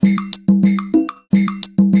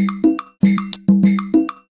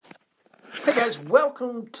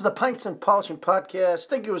welcome to the Pints and Polishing Podcast.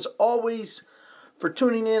 Thank you as always for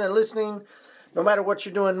tuning in and listening. No matter what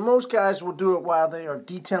you're doing, most guys will do it while they are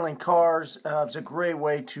detailing cars. It's a great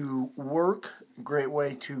way to work, great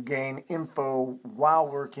way to gain info while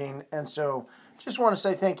working. And so just want to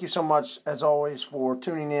say thank you so much as always for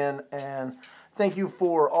tuning in, and thank you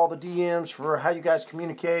for all the DMs, for how you guys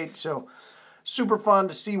communicate. So super fun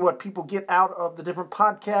to see what people get out of the different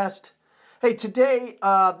podcasts. Hey, today,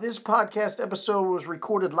 this podcast episode was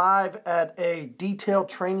recorded live at a detail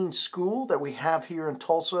training school that we have here in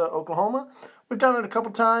Tulsa, Oklahoma. We've done it a couple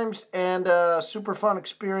times, and super fun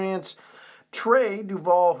experience. Trey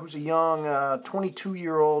Duvall, who's a young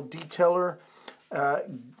 22-year-old detailer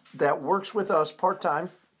that works with us part-time,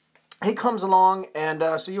 he comes along, and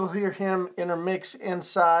so you'll hear him intermix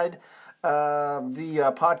inside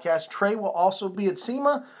the podcast. Trey will also be at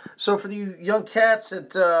SEMA. So for the young cats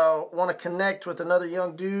that want to connect with another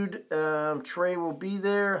young dude, Trey will be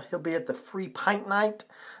there. He'll be at the free pint night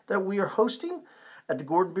that we are hosting at the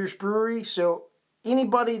Gordon Bierce Brewery. So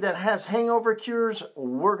anybody that has hangover cures,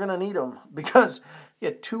 we're going to need them, because you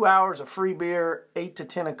get 2 hours of free beer, 8 to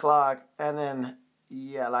 10 o'clock, and then,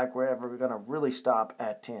 we're going to really stop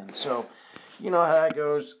at 10. So you know how that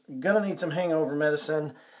goes. Going to need some hangover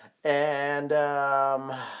medicine. And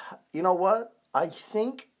you know what? I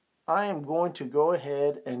think I am going to go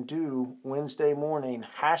ahead and do Wednesday morning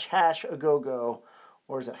Hash A Go-Go,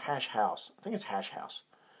 or is it Hash House? I think it's Hash House.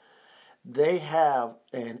 They have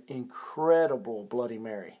an incredible Bloody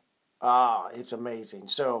Mary. It's amazing.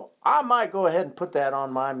 So I might go ahead and put that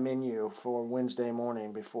on my menu for Wednesday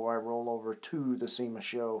morning before I roll over to the SEMA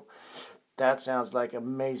show. That sounds like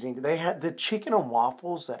amazing. They had the chicken and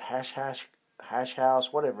waffles at Hash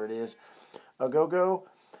House, whatever it is, a go-go.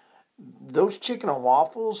 Those chicken and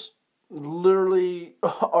waffles literally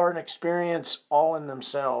are an experience all in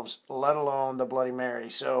themselves, let alone the Bloody Mary.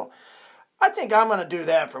 So I think I'm going to do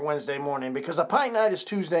that for Wednesday morning, because a pint night is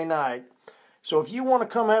Tuesday night. So if you want to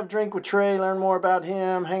come have a drink with Trey, learn more about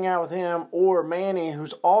him, hang out with him, or Manny,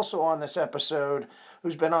 who's also on this episode,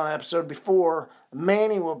 who's been on an episode before,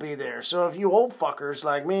 Manny will be there. So if you old fuckers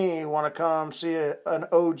like me want to come see an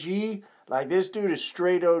OG, like this dude is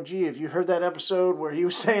straight OG. If you heard that episode where he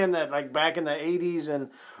was saying that like back in the 80s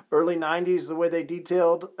and early 90s, the way they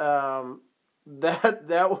detailed, that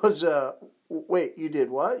was wait, you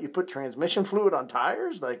did what? You put transmission fluid on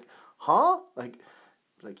tires? Like, huh? Like,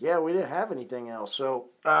 yeah, we didn't have anything else. So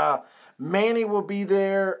Manny will be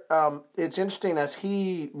there. It's interesting, as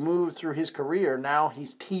he moved through his career, now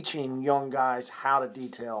he's teaching young guys how to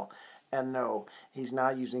detail. And no, he's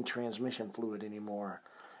not using transmission fluid anymore.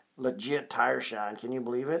 Legit tire shine. Can you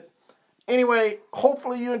believe it? Anyway,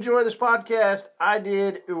 hopefully you enjoy this podcast. I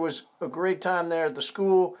did. It was a great time there at the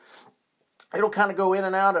school. It'll kind of go in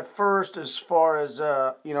and out at first as far as,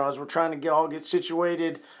 as we're trying to all get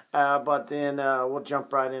situated. But then we'll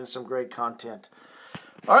jump right into some great content.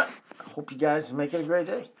 All right. Hope you guys are making a great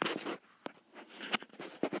day.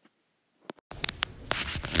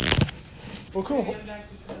 Well, cool.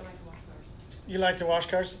 You like to wash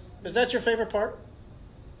cars? Is that your favorite part?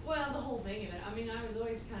 Well, the whole thing of it. I mean, I was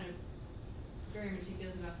always kind of very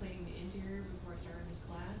meticulous about cleaning the interior before I started this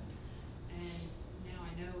class. And now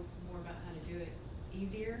I know more about how to do it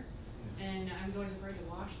easier. And I was always afraid to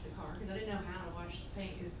wash the car because I didn't know how to wash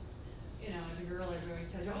paint, because, as a girl, everybody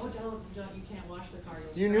always tells you, don't, you can't wash the car.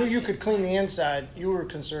 You knew you could clean the inside. You were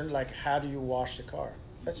concerned, like, how do you wash the car?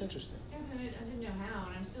 That's interesting. Yeah, I didn't know how,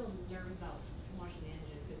 and I'm still nervous about washing the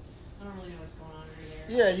engine because I don't really know what's going on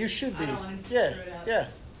under there. Yeah, you should be. I don't want to screw it up. Yeah.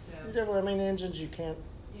 So. You definitely, engines you can't.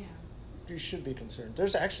 Yeah. You should be concerned.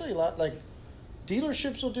 There's actually a lot, like,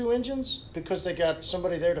 dealerships will do engines because they got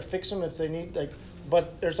somebody there to fix them if they need, like,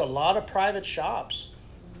 but there's a lot of private shops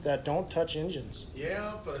that don't touch engines.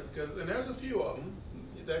 Yeah, and there's a few of them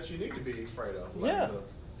that you need to be afraid of. Like yeah. The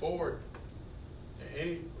Ford,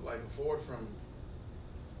 Ford from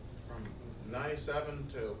 97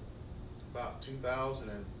 to about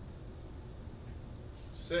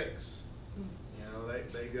 2006.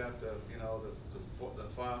 They got the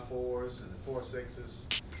 5.4s and the 4.6s.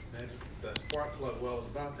 And the spark plug well is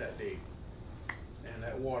about that deep, and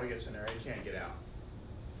that water gets in there, it can't get out,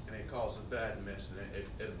 and it causes bad mist, and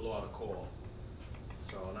it'll blow out a coil.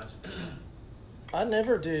 So that's. I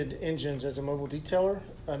never did engines as a mobile detailer,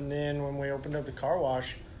 and then when we opened up the car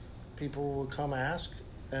wash, people would come ask,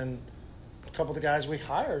 and a couple of the guys we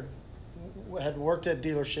hired had worked at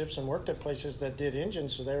dealerships and worked at places that did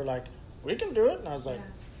engines, so they were like, we can do it. And I was like,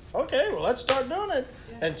 okay, well, let's start doing it.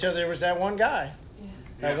 Yeah. Until there was that one guy,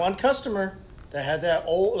 that one customer that had that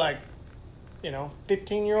old,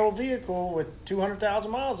 15-year-old vehicle with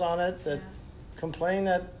 200,000 miles on it that complained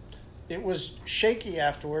that it was shaky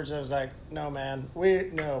afterwards. I was like, no, man,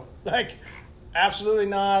 no, like, absolutely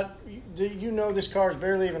not. You know, this car is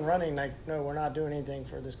barely even running. Like, no, we're not doing anything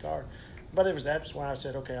for this car. But it was that's when I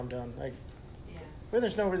said, okay, I'm done. Like, well,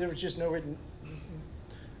 there was just no.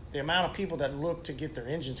 The amount of people that look to get their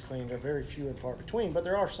engines cleaned are very few and far between, but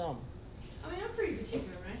there are some. I mean, I'm pretty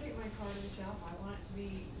particular. When I take my car to the shop, I want it to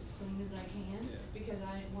be as clean as I can because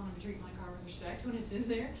I want to treat my car with respect when it's in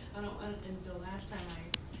there. And the last time I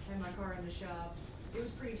had my car in the shop, it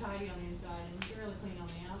was pretty tidy on the inside and fairly clean on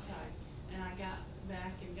the outside. And I got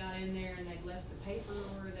back and got in there and they'd left the paper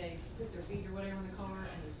or they put their feet or whatever in the car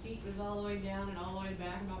and the seat was all the way down and all the way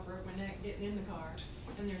back and about broke my neck getting in the car.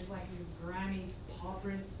 And there's like these grimy paw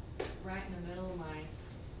prints right in the middle of my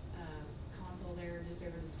console there, just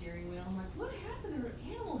over the steering wheel. I'm like, what happened? There were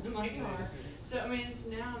animals in my car. So I mean, it's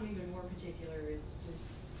now I'm even more particular. It's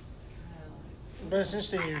just kind of like. But it's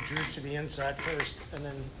interesting you drew to the inside first, and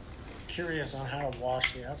then curious on how to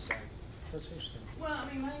wash the outside. That's interesting. Well,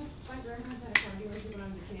 I mean, my grandparents had a car dealership when I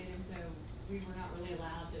was a kid, and so we were not really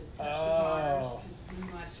allowed to touch the cars because we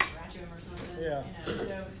might scratch them or something. Yeah. You know,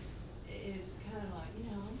 so it's kind of like, you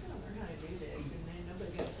know, I'm gonna learn how to do this, and then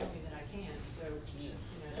nobody's gonna tell me that I can. So, you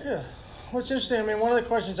know. Yeah. What's interesting, I mean, one of the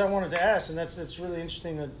questions I wanted to ask, and that's really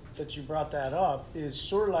interesting that you brought that up, is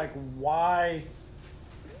sort of like why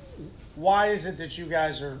is it that you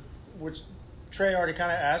guys are, which Trey already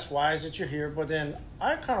kind of asked, why is it you're here? But then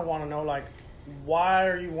I kind of want to know, like, why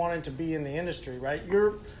are you wanting to be in the industry, right?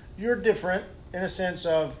 You're different in a sense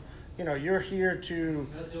of, you know, you're here to.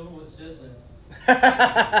 Not the only one that says that.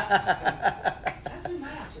 That's been my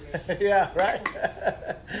observation. Yeah, right.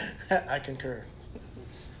 I concur.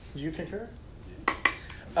 Do you concur?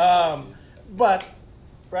 But,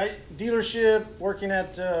 right, dealership, working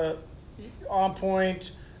at On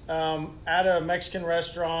Point, at a Mexican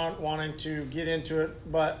restaurant, wanting to get into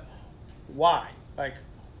it, but why? Like,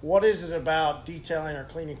 what is it about detailing or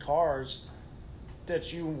cleaning cars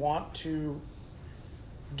that you want to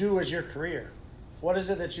do as your career? What is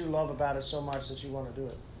it that you love about it so much that you want to do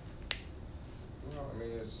it? No, I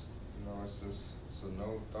mean, it's a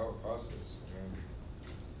no thought process. I mean,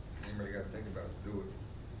 anybody got to think about it to do it.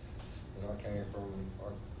 You know, I came from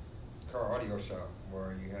a car audio shop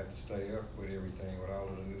where you had to stay up with everything, with all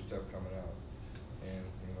of the new stuff coming out. And,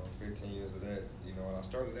 you know, 15 years of that, you know, and I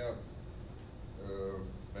started out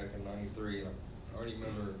back in '93, and I already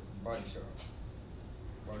remember body shop,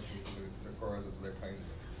 washing the cars until they painted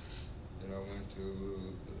them. You know, went to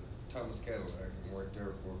Thomas Cadillac and worked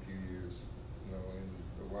there for a few years, you know, in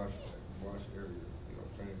the wash area, you know,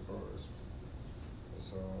 cleaning cars. And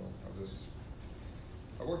so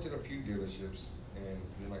I worked at a few dealerships, and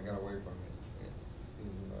then I got away from it.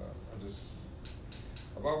 And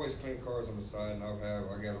I've always cleaned cars on the side, and I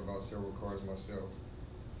got about several cars myself.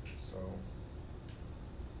 So.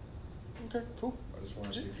 Okay, cool. I just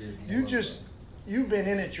wanted to give You've been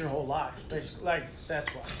in it your whole life, basically. Like, that's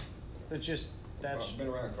why. It's just, that's. I've been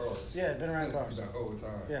around cars. Yeah, been around cars. The whole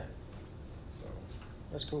time. Yeah. So.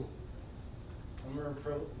 That's cool. I'm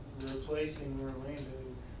replacing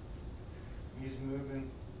Orlando. He's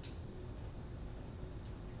moving.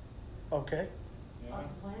 Okay. Yeah. Off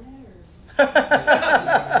the planet,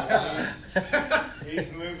 or?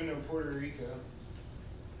 He's moving to Puerto Rico.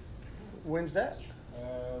 When's that?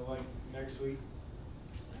 Like next week.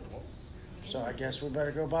 So I guess we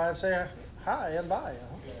better go by and say hi and bye.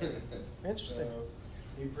 Huh? Yeah. Interesting. So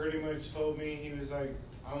he pretty much told me, he was like,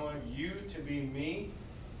 I want you to be me,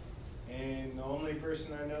 and the only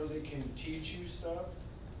person I know that can teach you stuff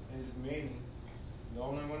is Manny, the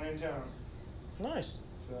only one in town. Nice.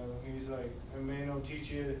 So he's like, a man will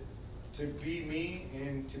teach you to be me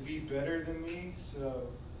and to be better than me. So,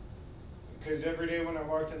 because every day when I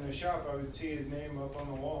walked in the shop, I would see his name up on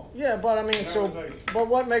the wall. Yeah, but I mean, And so, I was like, but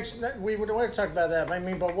what makes, we would want to talk about that. I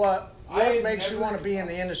mean, but what makes you want to be in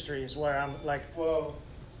the industry is where I'm like. Well,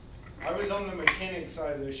 I was on the mechanic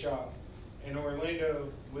side of the shop, and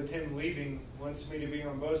Orlando, with him leaving, wants me to be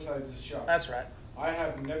on both sides of the shop. That's right. I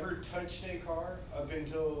have never touched a car up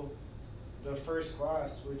until the first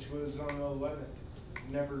class, which was on the 11th.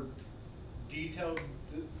 Never detailed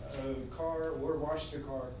a car or washed a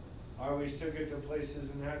car. I always took it to places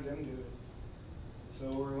and had them do it.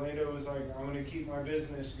 So Orlando was like, I'm going to keep my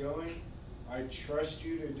business going. I trust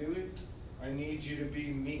you to do it. I need you to be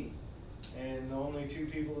me. And the only two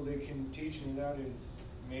people that can teach me that is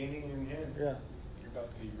Manny and him. Yeah. You're about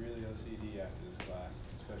to be really OCD after this class,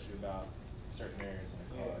 especially about certain areas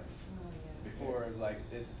in a car. Oh, yeah. Before it's like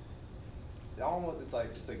it's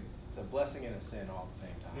a blessing and a sin all at the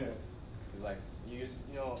same time. Yeah. It's like you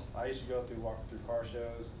know, I used to walk through car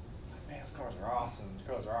shows. man, these cars are awesome. These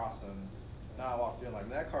cars are awesome. Now I walked through and like,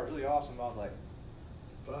 that car's really awesome. I was like,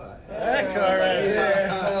 But That car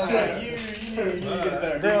right there. you need to get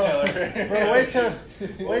a better retailer. Bro, wait till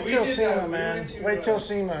we did SEMA, that. We man. went to, Wait till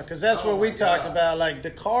SEMA, because that's oh what we my talked God. about. Like,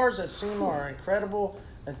 the cars at SEMA are incredible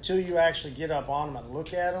until you actually get up on them and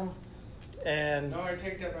look at them. And No, I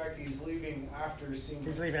take that back. He's leaving after SEMA.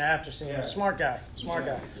 he's leaving after SEMA. Yeah. Smart guy.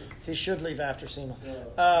 Yeah. He should leave after SEMA.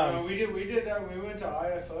 So, Um, we did that when we went to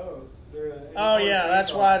IFO. Oh yeah,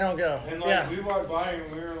 that's why I don't go. And like Yeah, we walked by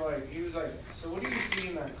and we were like, he was like, so what do you see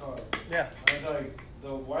in that car? yeah. I was like,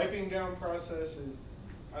 the wiping down process is,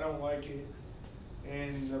 I don't like it,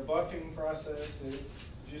 and the buffing process, it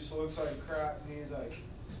just looks like crap. And he's like,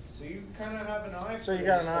 so you kind of have an eye for So you this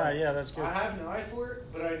got an stuff. eye. Yeah, that's good. I have an eye for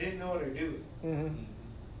it, but I didn't know how to do it.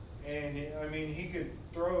 Mm-hmm. And I mean, he could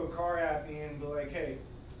throw a car at me and be like, hey,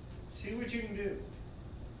 see what you can do.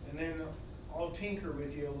 And then I'll tinker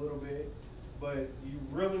with you a little bit. But you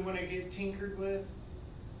really want to get tinkered with,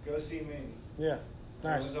 go see Manny. Yeah,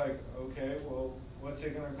 And I nice. was like, okay, well, what's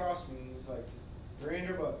it going to cost me? He was like,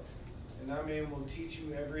 $300. And that man will teach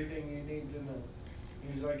you everything you need to know.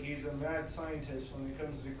 He was like, he's a mad scientist when it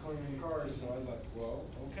comes to cleaning cars. So I was like, well,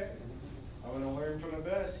 okay. I'm going to learn from the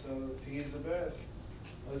best. So if he's the best,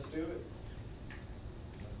 let's do it.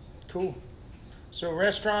 Cool. So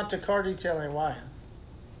restaurant to car detailing, why?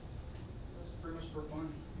 That's pretty much for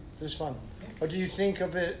fun. Just fun. Or do you think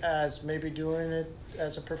of it as maybe doing it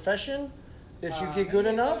as a profession if you get good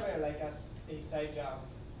Maybe enough? Like as a side job.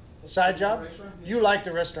 Just Side to job? the restaurant, yeah. You like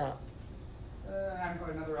the restaurant. I haven't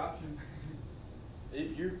got another option.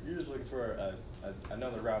 You're just looking for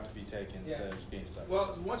another route to be taken Yeah. instead of just being stuck.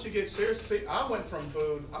 well, once you get serious, see, I went from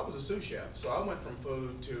food. I was a sous chef, so I went from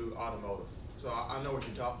food to automotive. So I know what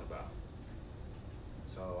you're talking about.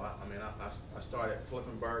 So I started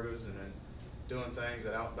flipping burgers and then doing things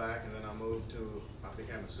at Outback, and then I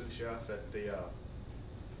became a sous chef at the.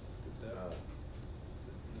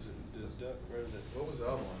 Where is it? What was the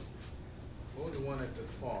other one? What was the one at the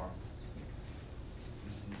farm?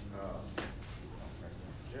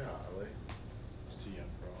 Golly. It's too young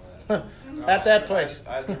for all that. At that place.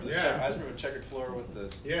 I just remember Yeah. I just remember checkered floor with the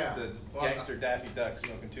Yeah. the Well, gangster Daffy Duck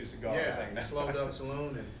smoking 2 cigars. Yeah, hanging out. Slow Duck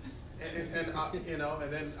Saloon, and you know,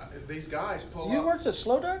 and then these guys pull You up. worked at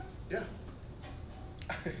Slow Duck? Yeah.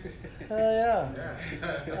 Yeah.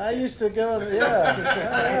 Yeah. I used to go.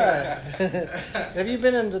 Yeah. All right. Have you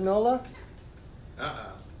been in Nola?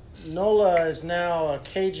 Nola is now a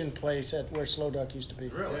Cajun place at where Slow Duck used to be.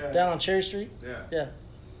 Really? Yeah. Down on Cherry Street? Yeah. Yeah.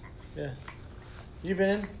 Yeah. You been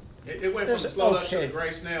in? It went There's- from Slow Duck to okay. the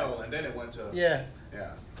Gray Snail, and then it went to Yeah.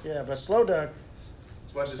 yeah. Yeah, but Slow Duck.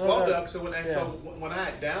 But the Slow Slow Duck, Duck. So yeah. when I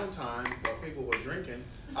had downtime, while people were drinking,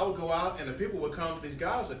 I would go out, and the people would come. These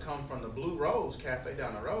guys would come from the Blue Rose Cafe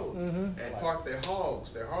down the road Mhm. and park their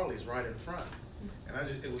Harleys right in front. And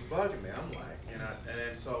it was bugging me. I'm like, you know, and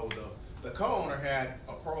then so the co-owner had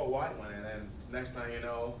a pearl white one, and then next thing you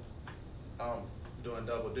know, I'm doing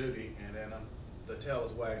double duty, and then the tail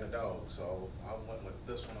is wagging the dog. So I went with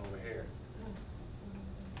this one over here.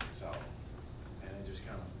 So, and it just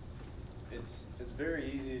kind of. It's very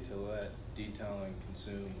easy to let detailing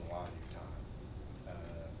consume a lot of your time,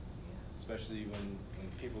 especially when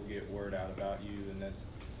people get word out about you, and it's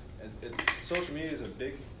social media is a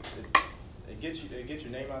big it gets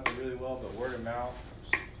your name out there really well, but word of mouth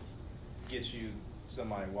gets you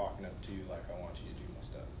somebody walking up to you like, I want you to do my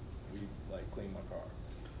stuff. We like clean my car.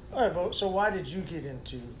 All right, but so why did you get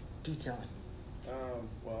into detailing?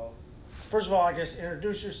 Well, First of all, I guess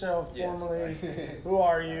introduce yourself Yes. formally. Who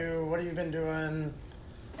are you? What have you been doing?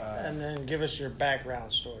 uh, And then give us your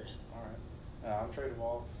background story. all right. I'm Trey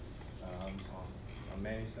DeWalt. I'm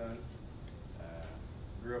Manny's son.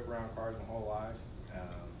 Grew up around cars my whole life.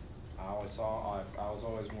 I was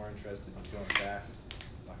always more interested in going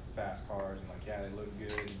fast cars, and like, yeah, they look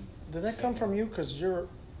good. And, Did that come from you? Because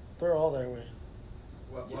they're all that way.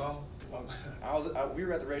 Well, we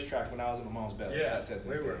were at the racetrack when I was in my mom's belly. Yeah, That says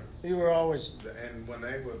we anything. were. You were always. And when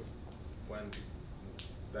they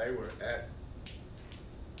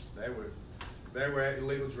were at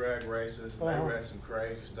illegal drag races, and they were at some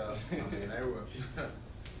crazy stuff. I mean, they were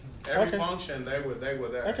every Okay. function they were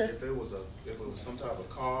there. Okay. If it was some type of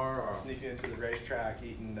car or Sneaking into the racetrack,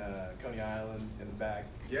 eating Coney Island in the back.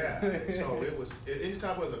 yeah, so it was any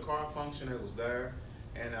type of a car function, it was there.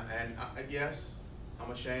 And yes,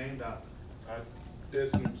 I'm ashamed. I did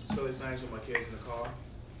some silly things with my kids in the car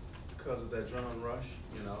because of that adrenaline rush,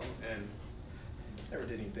 you know, and Never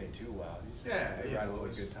did anything too wild. You just Yeah, ride you a know, little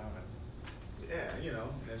it's- good time. yeah, you know,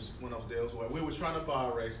 it's one of those deals where we were trying to buy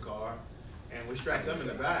a race car, and we strapped them in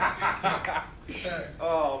the back.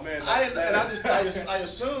 Oh man, I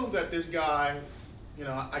assumed that this guy, you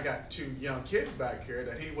know, I got two young kids back here,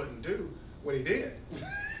 that he wouldn't do what he did.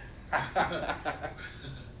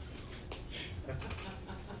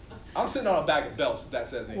 I'm sitting on a bag of belts. If that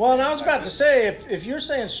says anything. Well, and I was about to say, if you're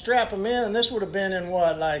saying strap them in, and this would have been in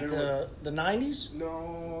what, like There the 90s?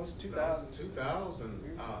 No, it was 2000.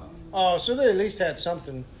 2000. Oh, so they at least had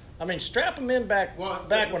something. I mean, strap them in back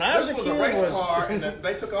when I was a kid. This was a race car, and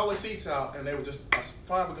they took all the seats out, and they were just a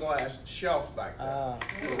fiberglass shelf back there.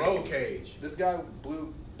 It was a roll cage. This guy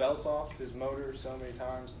blew belts off his motor so many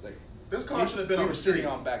times. Like This car should have been we on were the street. sitting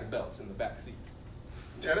on bag of belts in the back seat.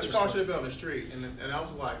 Yeah, this car should have been on the street, and I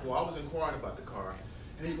was like, well, I was inquiring about the car,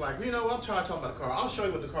 and he's like, well, you know what? I'm trying to talk about the car. I'll show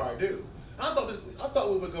you what the car do. I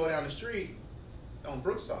thought we would go down the street on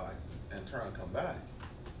Brookside and turn and come back.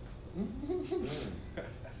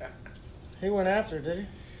 He went after it, did he?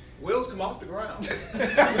 Wheels come off the ground.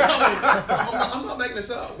 I'm not making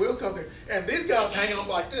this up. Wheels come there, and these guys hanging on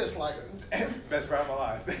like this, like Best ride of my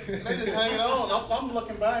life. they just hanging on. I'm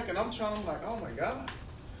looking back, and I'm like, oh my god.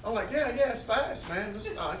 I'm like, yeah, it's fast, man. This,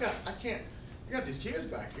 I got these kids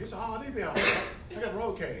back here. So, they be all right. I got a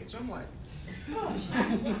roll cage. I'm like,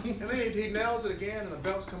 and then he nails it again, and the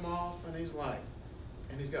belts come off, and he's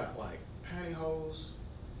got like pantyhose,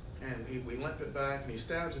 and we limp it back, and he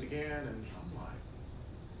stabs it again, and I'm like,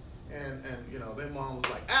 and you know, then mom was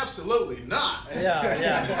like, absolutely not. Yeah,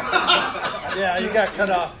 you got cut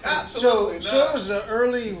off. Absolutely not. So it was the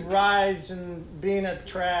early rides and being at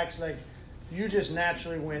tracks, like you just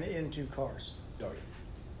naturally went into cars. Oh,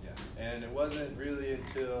 yeah. And it wasn't really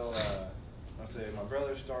until my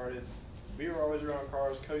brother started. We were always around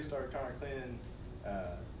cars. Cody started kind of cleaning.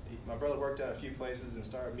 My brother worked at a few places and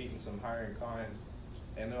started meeting some higher-end clients.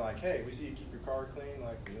 And they're like, "Hey, we see you keep your car clean.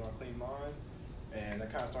 Like, you want to clean mine?" And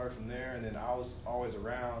that kind of started from there. And then I was always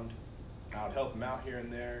around. I would help him out here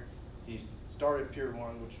and there. He started Pure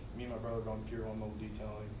One, which me and my brother were on Pure One Mobile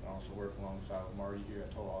Detailing. I also work alongside with Marty here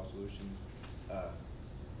at Total Auto Solutions.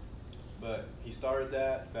 But he started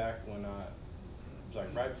that back when it was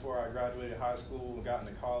like right before I graduated high school and got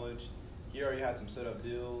into college. He already had some set up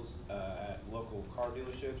deals at local car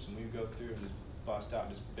dealerships, and we'd go through and just bust out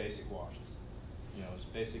just basic washes. You know,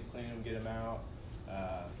 just basic clean them, get them out.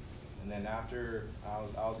 And then after I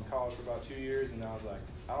was in college for about 2 years, and I was like,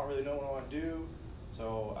 I don't really know what I want to do.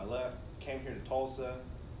 So I left, came here to Tulsa,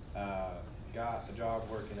 got a job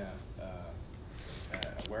working at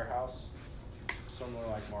a warehouse, similar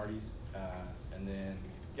like Marty's, and then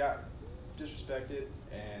got disrespected,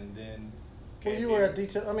 and then Well, you were at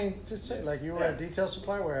detail. I mean, just say like you were at Detail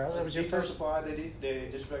Supply Warehouse. That was your Detail first Supply. They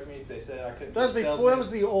disrespected me. They said I couldn't. That was be a before. salesman. That was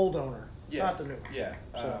the old owner. Yeah. Not the new one. Yeah.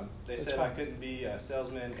 So, they it's said fine. I couldn't be a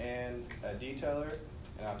salesman and a detailer,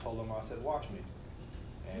 and I told them, I said, watch me.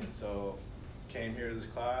 And so came here to this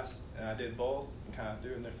class, and I did both and kind of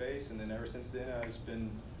threw it in their face. And then ever since then,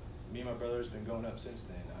 me and my brother's been going up since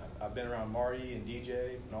then. I've been around Marty and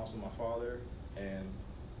DJ and also my father, and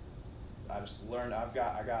I just learned I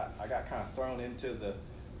got kind of thrown into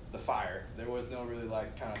the fire. There was no really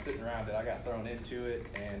like kind of sitting around it. I got thrown into it,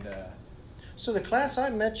 and So the class I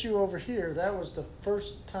met you over here, that was the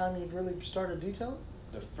first time you'd really started detailing?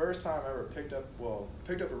 the first time I ever picked up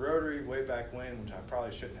a rotary way back when, which I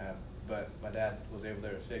probably shouldn't have, but my dad was able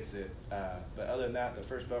there to fix it. But other than that, the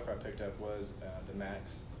first buffer I picked up was the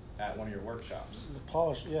Max at one of your workshops. The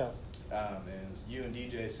polish, yeah. And it was you and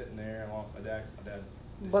DJ sitting there, and my dad.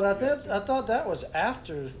 But I thought that was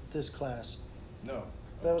after this class. No.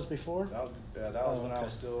 That was before? That was when I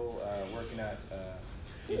was still working at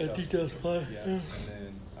Detail Supply. Yeah. And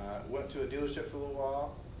then I went to a dealership for a little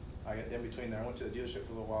while. In between there, I went to a dealership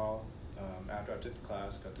for a little while. After I took the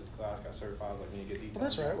class, got certified. I was like, when you get detail. Well,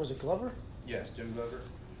 that's right. Was it Glover? Yes, Jim Glover.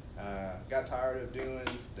 Got tired of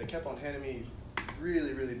they kept on handing me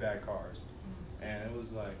really, really bad cars. And it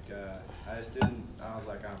was like, I was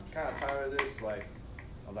like, I'm kind of tired of this. Like,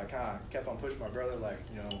 I was like, kind of kept on pushing my brother, like,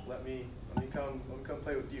 you know, let me come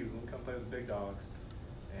play with you. Let me come play with the big dogs.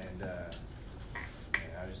 And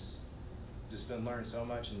I just been learning so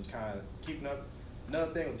much and kind of keeping up.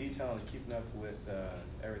 Another thing with detailing is keeping up with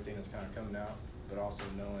everything that's kind of coming out, but also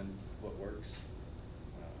knowing what works.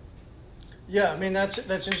 Yeah, I mean that's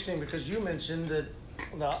interesting because you mentioned that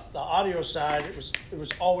the audio side it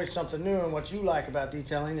was always something new, and what you like about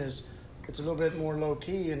detailing is it's a little bit more low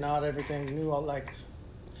key and not everything new. Like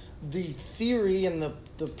the theory and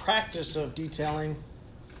the practice of detailing,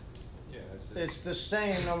 Yeah, it's the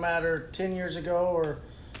same no matter 10 years ago or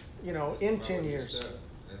in 10 years.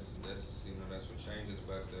 That's what changes,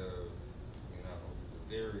 but the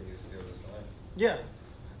theory is still the same. Yeah,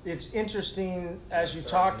 it's interesting as you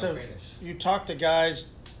Start talk and to finish.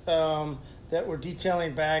 guys that were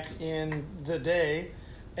detailing back in the day,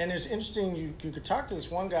 and it's interesting. You could talk to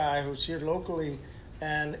this one guy who's here locally,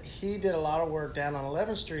 and he did a lot of work down on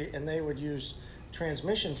 11th Street, and they would use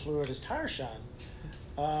transmission fluid as tire shine.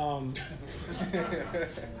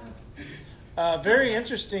 Very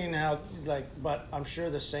interesting how, but I'm sure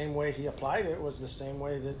the same way he applied it was the same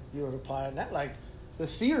way that you would apply it. And that, the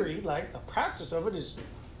theory, the practice of it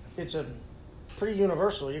it's a pretty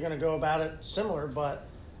universal. You're going to go about it similar, but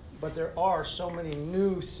there are so many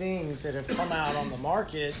new things that have come out on the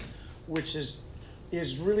market, which is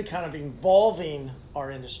really kind of evolving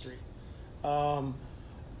our industry. The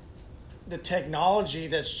technology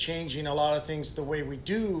that's changing a lot of things the way we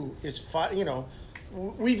do is,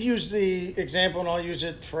 we've used the example, and I'll use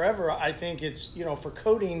it forever. I think it's, for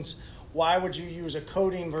coatings, why would you use a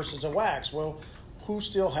coating versus a wax? Well, who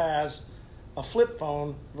still has a flip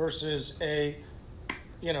phone versus a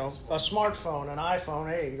smartphone, an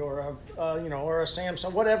iPhone 8 or a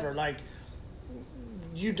Samsung, whatever.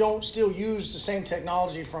 You don't still use the same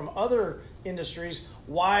technology from other industries.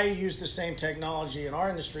 Why use the same technology in our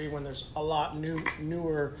industry when there's a lot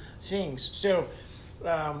newer things? So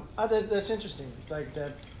that's interesting.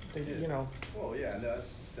 Well, yeah, no,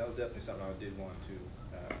 that was definitely something I did want to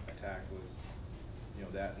attack was,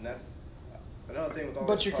 that, and that's another thing with all.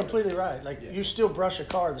 But you're completely right. You still brush a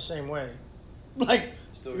car the same way.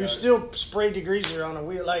 You still spray degreaser on a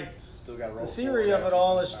wheel. Still got the theory of it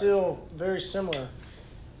all is still very similar.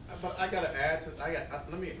 But I gotta add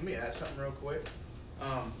let me add something real quick.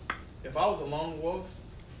 If I was a lone wolf,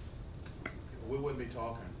 we wouldn't be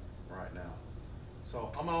talking right now.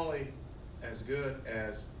 So I'm only as good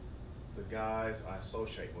as the guys I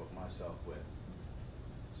associate with myself with.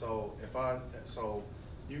 So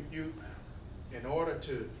you in order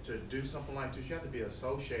to do something like this, you have to be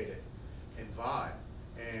associated in vibe.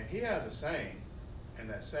 And he has a saying, and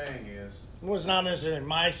that saying is... Well, it's not necessarily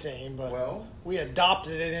my saying, but we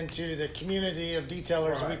adopted it into the community of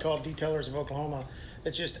detailers that we call Detailers of Oklahoma.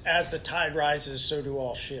 It's just, as the tide rises, so do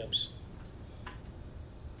all ships.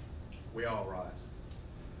 We all rise.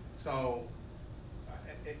 So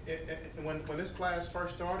when this class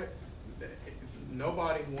first started,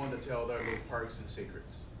 nobody wanted to tell their little perks and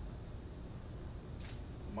secrets.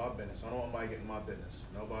 My business. I don't want anybody getting my business.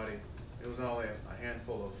 Nobody. It was only a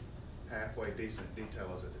handful of halfway decent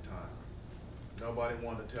detailers at the time. Nobody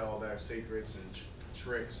wanted to tell their secrets and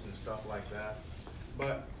tricks and stuff like that.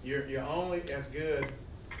 But you're only as good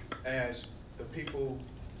as the people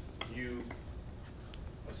you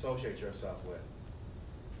associate yourself with.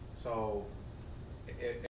 So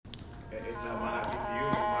it might not be for you.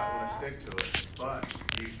 You might want to stick to it, but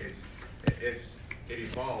it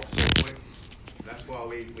evolves so quick. That's why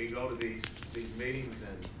we go to these meetings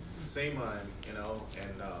and SEMA and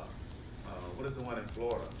what is the one in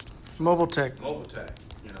Florida? Mobile Tech.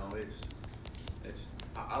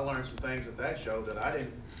 I learned some things at that show that I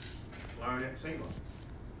didn't learn at SEMA.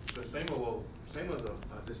 The SEMA's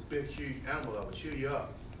this big, huge animal that will chew you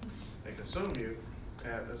up and consume you.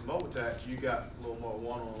 And as Mobile Tech, you got a little more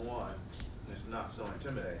one-on-one, and it's not so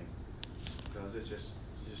intimidating because it's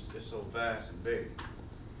so vast and big.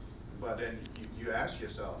 But then you ask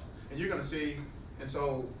yourself, and you're going to see, and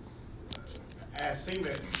so as SEMA,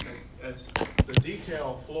 as the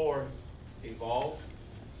detail floor evolved,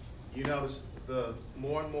 you notice the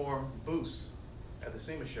more and more booths at the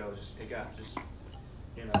SEMA shows, it got just,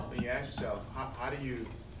 and you ask yourself, how do you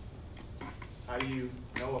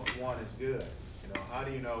know if one is good? How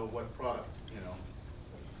do you know what product,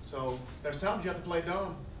 So there's times you have to play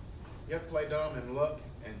dumb. You have to play dumb and look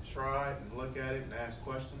and try it and look at it and ask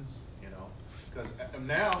questions, because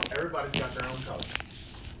now everybody's got their own coding.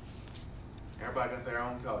 Everybody got their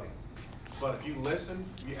own coding. But if you listen,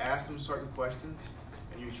 you ask them certain questions,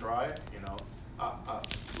 and you try it,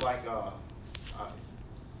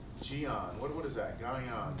 Geon, what is that?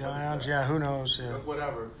 Geon, who knows? Yeah.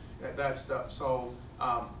 Whatever, that stuff. So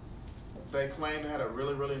they claimed it had a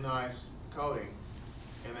really, really nice coating,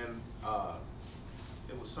 and then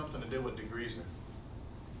it was something to do with degreaser.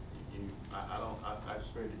 I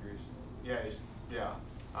sprayed degreaser. Yeah.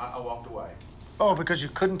 I walked away. Oh, because you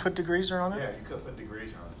couldn't put degreaser on it? Yeah, you couldn't put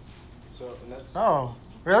degreaser on it. So, and that's... Oh,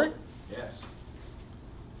 really? Yes.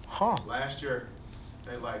 Huh. Last year,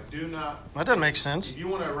 they do not... That doesn't make sense. If you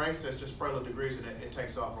want to erase this, just spray a little degreaser and it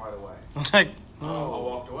takes off right away. I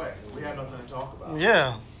walked away. We had nothing to talk about.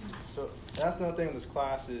 Yeah. So that's another thing with this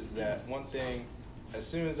class is that one thing I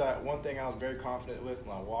was very confident with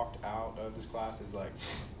when I walked out of this class is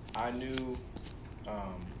I knew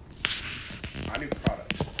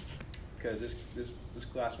products. because this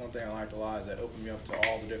class, one thing I liked a lot is that it opened me up to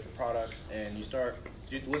all the different products, and you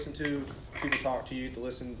get to listen to people talk to you, to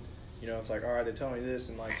listen. You know, it's like, all right, they're telling me this,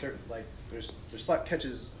 and like certain, like there's slight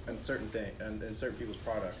catches in certain things and in certain people's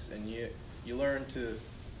products, and you learn to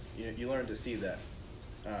see that,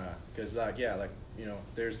 because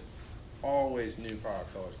there's always new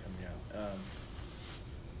products always coming out.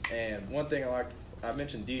 And one thing I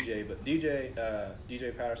mentioned DJ, but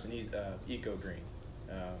DJ Patterson, he's Eco Green,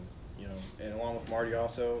 and along with Marty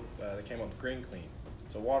also, they came up with Green Clean.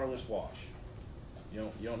 It's a waterless wash.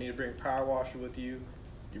 You don't need to bring a power washer with you.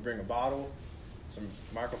 You bring a bottle, some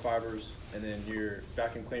microfibers, and then your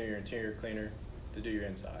vacuum cleaner, your interior cleaner to do your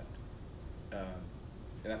inside.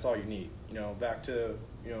 And that's all you need. Back to,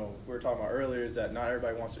 we were talking about earlier, is that not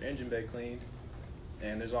everybody wants their engine bay cleaned.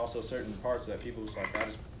 And there's also certain parts that people,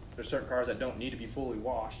 there's certain cars that don't need to be fully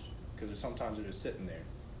washed because sometimes they're just sitting there.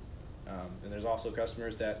 And there's also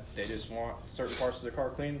customers that they just want certain parts of their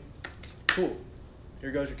car clean. Cool.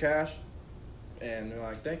 Here goes your cash. And they're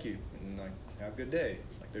like, thank you. And like, have a good day.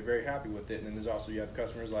 Like, they're very happy with it. And then there's also, you have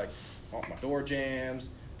customers like, I want my door jams.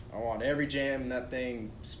 I want every jam in that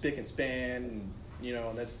thing spick and span. And,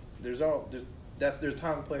 there's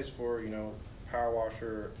time and place for, power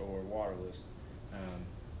washer or waterless.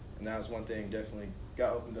 And that was one thing definitely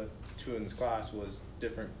got opened up to in this class was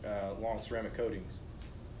different long ceramic coatings.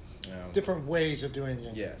 Different ways of doing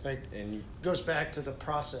things. Yes. Like, and goes back to the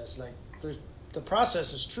process. Like, the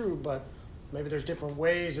process is true, but maybe there's different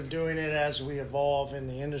ways of doing it as we evolve in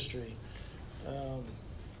the industry.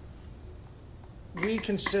 We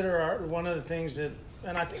consider one of the things that,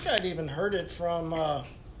 and I think I'd even heard it from, was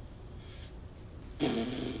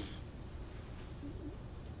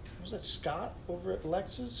it Scott over at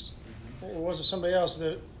Lexus? Or was it somebody else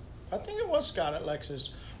I think it was Scott at Lexus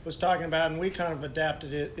was talking about, and we kind of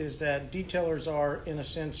adapted it, is that detailers are, in a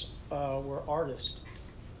sense, we're artists.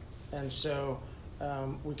 And so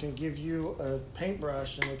we can give you a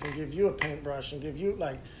paintbrush, and we can give you a paintbrush, and give you,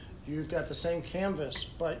 like, you've got the same canvas,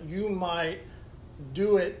 but you might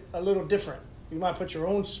do it a little different. You might put your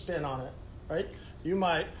own spin on it, right? You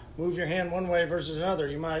might move your hand one way versus another.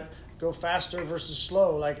 You might go faster versus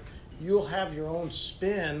slow. Like, you'll have your own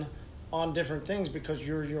spin on different things because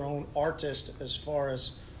you're your own artist as far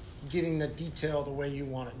as getting the detail the way you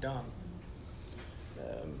want it done.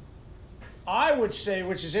 I would say,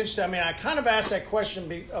 which is interesting, I mean, I kind of asked that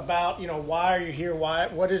question about, why are you here?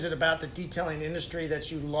 What is it about the detailing industry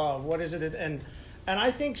that you love? What is it? And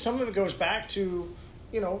I think some of it goes back to,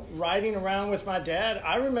 riding around with my dad.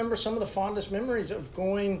 I remember some of the fondest memories of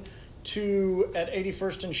going at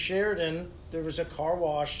 81st and Sheridan. There was a car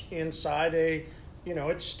wash inside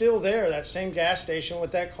it's still there, that same gas station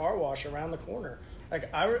with that car wash around the corner.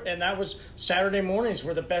 And that was Saturday mornings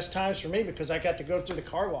were the best times for me because I got to go through the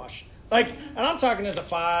car wash. And I'm talking as a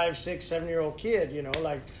 5, 6, 7-year-old kid,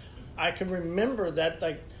 I can remember that,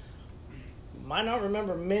 might not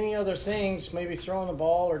remember many other things, maybe throwing the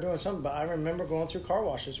ball or doing something, but I remember going through car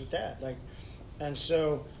washes with Dad. And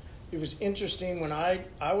so it was interesting when I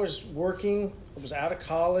was working, I was out of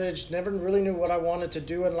college, never really knew what I wanted to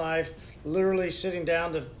do in life, literally sitting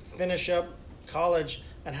down to finish up college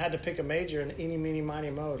and had to pick a major in eeny, meeny, miny,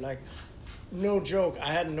 moe. No joke,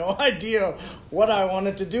 I had no idea what I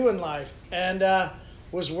wanted to do in life. And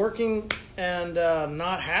was working and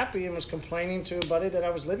not happy and was complaining to a buddy that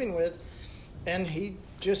I was living with. And he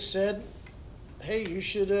just said, hey, you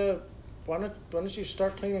should, why don't you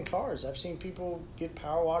start cleaning cars? I've seen people get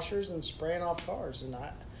power washers and spraying off cars. And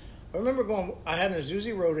I remember I had an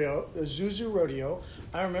Isuzu rodeo.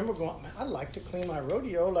 I remember going, man, I'd like to clean my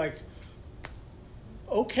rodeo.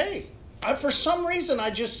 Okay. For some reason,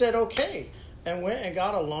 I just said okay. And went and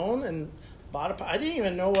got a loan and bought I didn't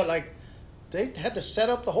even know what, they had to set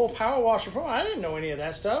up the whole power washer for me. I didn't know any of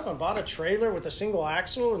that stuff. And bought a trailer with a single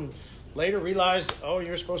axle and later realized,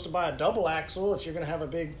 you're supposed to buy a double axle if you're going to have a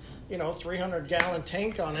big, 300-gallon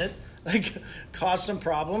tank on it. Caused some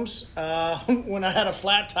problems. When I had a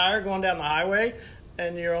flat tire going down the highway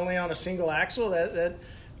and you're only on a single axle, that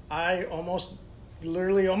I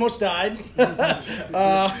literally almost died.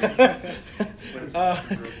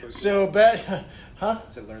 So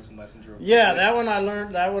learn some lessons real quick. Yeah, that one I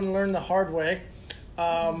learned the hard way.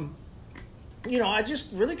 I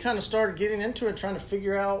just really kind of started getting into it, trying to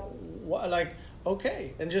figure out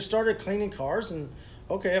and just started cleaning cars. And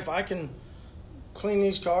okay, if I can clean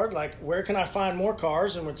these cars, where can I find more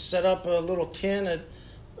cars? And would set up a little tin at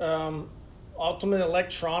Ultimate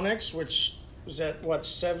Electronics, which was at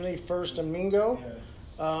 71st and Mingo.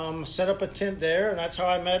 Set up a tent there, and that's how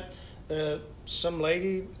I met some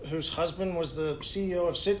lady whose husband was the CEO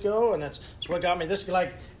of Citgo, and that's what got me this.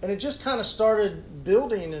 Like, and it just kind of started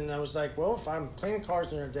building, and I was like, well, if I'm cleaning cars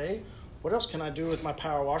during the day, what else can I do with my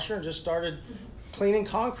power washer? And just started cleaning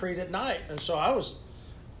concrete at night. And so I was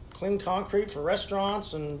cleaning concrete for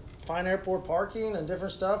restaurants and fine airport parking and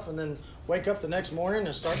different stuff, and then wake up the next morning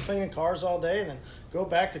and start cleaning cars all day, and then go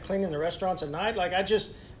back to cleaning the restaurants at night. Like,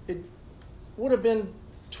 it would have been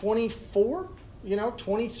 24,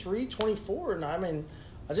 23, 24. And I mean,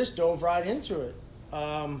 I just dove right into it.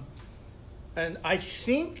 And I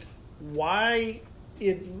think I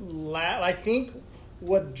think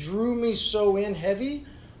what drew me so in heavy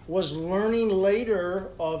was learning later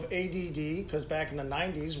of ADD, because back in the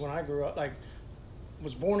 90s when I grew up,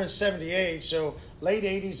 was born in 78, so late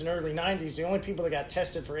 80s and early 90s, the only people that got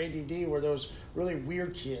tested for ADD were those really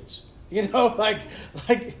weird kids, like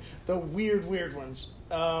the weird ones.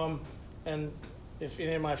 And if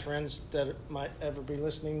any of my friends that might ever be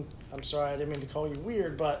listening, I'm sorry, I didn't mean to call you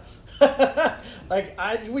weird, but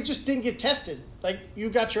we just didn't get tested. Like, you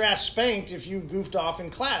got your ass spanked if you goofed off in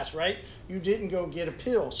class, right? You didn't go get a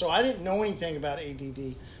pill. So I didn't know anything about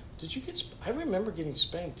ADD. Did you get? I remember getting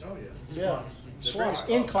spanked. Oh yeah. Yeah. Swats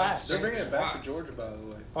in class. They're bringing it back to Georgia, by the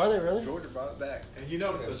way. Are they really? Georgia brought it back. And you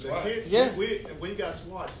notice the kids, when you got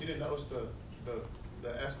swats, you didn't notice the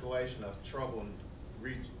escalation of trouble and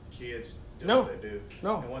reach kids doing what they do.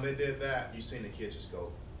 No. And when they did that, you seen the kids just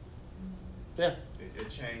go. Yeah. It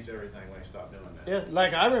changed everything when they stopped doing that. Yeah,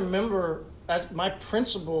 like I remember as my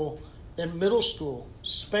principal in middle school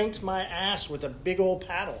spanked my ass with a big old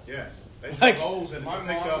paddle. Yes. They put Like, holes in it My to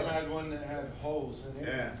pick mom up. had one that had holes in it.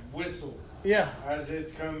 Yeah. Whistle Yeah. as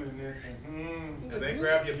it's coming. It's like, And they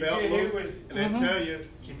grab your belt You get hit loop with- and they tell you,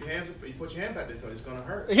 keep your hands up. You put your hand back there because it's going to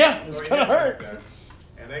hurt. Yeah, it's Throw your gonna hand back hurt.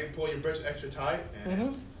 there. And they pull your wrist extra tight.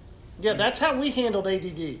 And Yeah, that's how we handled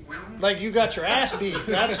ADD. Like, you got your ass beat.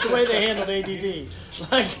 That's the way they handled ADD.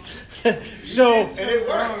 Like, so, You did And it something worked.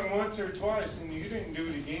 wrong once or twice, and you didn't do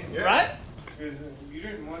it again. Yeah. right? Because you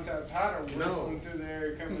didn't want that paddle whistling through the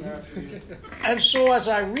air coming after you. And so as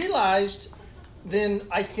I realized, then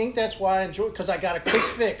I think that's why I enjoy, because I got a quick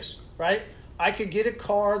fix, right? I could get a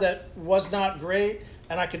car that was not great,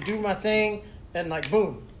 and I could do my thing, and like,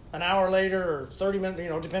 boom, an hour later or 30 minutes,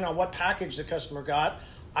 depending on what package the customer got,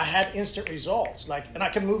 I had instant results. Like, and I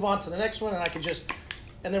could move on to the next one, and I could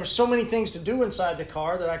and there were so many things to do inside the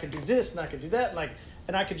car that I could do this and I could do that,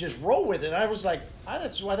 and I could just roll with it. And I was like,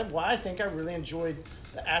 that's why I think I really enjoyed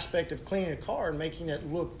the aspect of cleaning a car and making it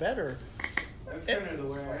look better. That's kind of the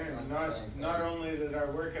way I am. Not only that I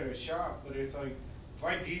work at a shop, but it's like, if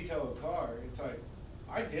I detail a car, it's like,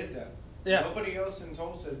 I did that. Yeah. Nobody else in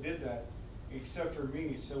Tulsa did that except for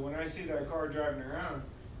me. So when I see that car driving around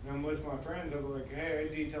and I'm with my friends, I'm like, hey,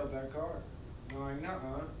 I detailed that car. And I'm like,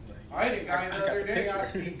 nuh-uh. I had a guy the other day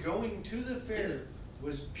ask me, going to the fair,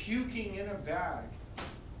 was puking in a bag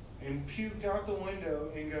and puked out the window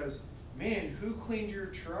and goes, man, who cleaned your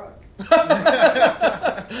truck?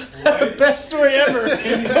 Best story ever.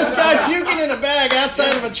 This guy puking in a bag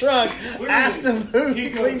outside of a truck asked him who He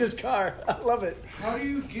cleaned goes, his car. I love it. how do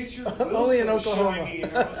you get your wheels Only in so Oklahoma. shiny?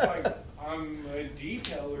 And I was like, I'm a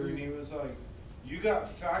detailer. And he was like, you got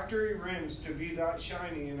factory rims to be that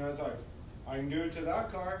shiny. And I was like, I can do it to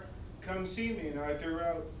that car. Come see me. And I threw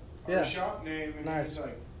out our Yeah. shop name. And Nice. he was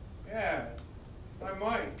like, yeah, I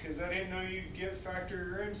might. Because I didn't know you could get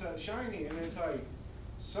factory rims that shiny. And it's like,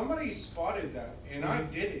 somebody spotted that. And I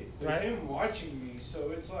did it with Right. him watching me.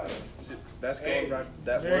 So it's like, That's Hey. going right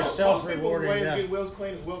that Very far. self-rewarding, Most people's way yeah. to get wheels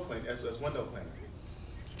clean is wheel clean. That's window cleaner.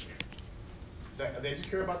 They just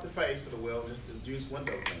care about the face of the wheel, just the juice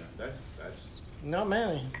window cleaner. That's Not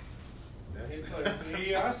Manny. it's like,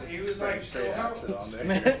 he asked, he was like, so Straight how? acid on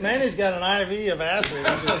there. Manny's got an IV of acid.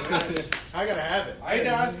 I gotta have it. I had to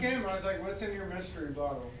ask him, I was like, what's in your mystery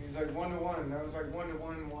bottle? He's like, 1-to-1. And I was like,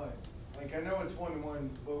 1-to-1 what? Like, I know it's 1-to-1,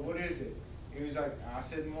 but what is it? He was like,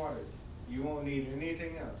 acid and water. You won't need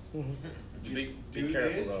anything else. Just Be do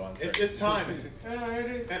careful this. though. On It's timing. I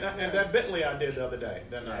did. And that Bentley I did the other day,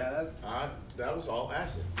 that night, Yeah, that was all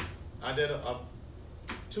acid. I did a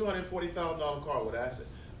 $240,000 car with acid.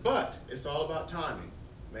 But it's all about timing.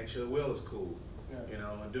 Make sure the wheel is cool. Yeah.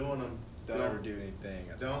 And doing them. Don't ever do anything.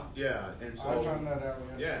 And I so found that out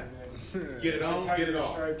yesterday. get it on, get it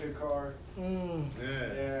off. I striped the car. Mm,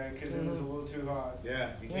 Yeah, Yeah, because it was a little too hot.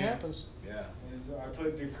 yeah, you it can't. happens. Yeah. I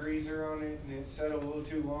put degreaser on it, and it set a little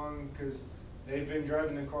too long because they'd been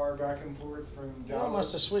driving the car back and forth from Y'all Dallas.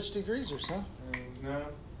 must have switched degreasers, huh? And no.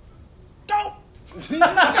 Don't!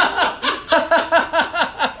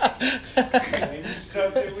 Same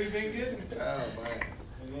stuff that we've been getting. Oh man.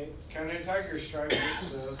 And they kind of tiger striped it,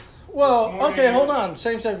 so. Well, morning okay, it hold was- on.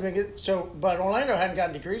 Same stuff. So, but Orlando hadn't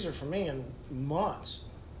gotten degreezer from me in months.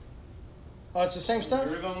 Oh, it's the same stuff?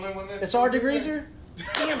 You're the only one that's It's our doing degreaser?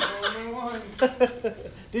 that. You're the only one.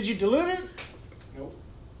 Did you dilute it? Nope.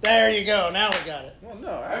 There you go. Now we got it. Well, no,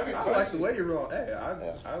 haven't I touched like the it. way you're rolling. Hey, I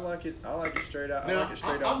like it. I like it straight out. I Now, like it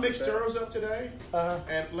straight I out. mixed the bat. those up today, Uh-huh.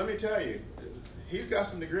 and let me tell you, he's got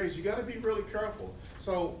some degrees. You got to be really careful.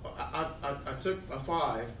 So I took a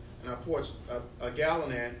 5 and I poured a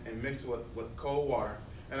gallon in and mixed it with cold water,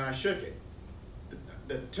 and I shook it.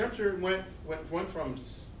 The temperature went from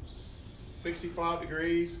 65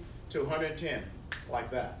 degrees to 110, like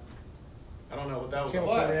that. I don't know what that was.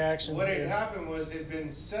 Chemical about. But reaction, what yeah. had happened was it'd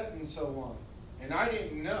been setting so long, and I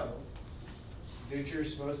didn't know that you're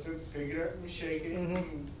supposed to pick it up and shake it Mhm.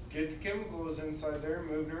 and get the chemicals inside there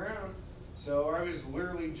moving around. So I was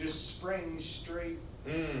literally just spraying straight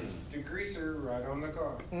degreaser right on the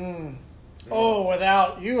car. Mm. Oh,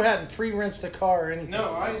 without, you hadn't pre-rinsed the car or anything.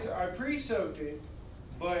 No, I pre-soaked it,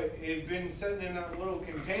 but it'd been sitting in that little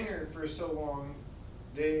container for so long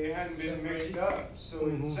that it hadn't been mixed up, so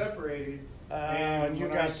Mhm. it separated. And and you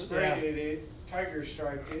when got I the- sprayed it tiger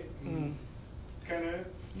striped it, and kind of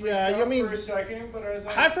Yeah, I mean, for a second, but I was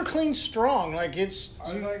like, HyperClean's strong. Like, I was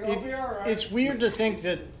like, I'll be all right. it's weird to think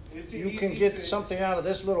that It's an you can easy get fix. something out of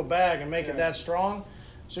this little bag and make it Yeah. that strong.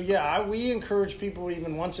 So yeah, we encourage people,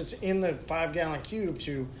 even once it's in the 5-gallon cube,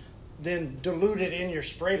 to then dilute it in your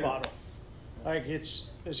spray Yeah. bottle. Like it's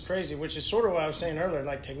crazy, which is sort of what I was saying earlier.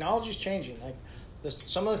 Like technology's changing. Like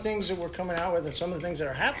some of the things that we're coming out with and some of the things that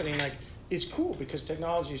are happening, like it's cool because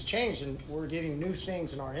technology has changed and we're getting new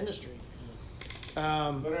things in our industry.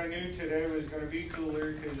 But I knew today was going to be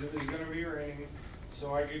cooler because it was going to be raining,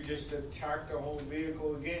 so I could just attack the whole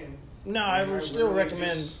vehicle again. No, I And would still really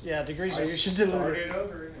recommend, just- degrees. I You should dilute started it.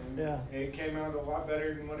 over, and Yeah. it came out a lot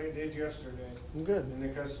better than what it did yesterday. Good. And the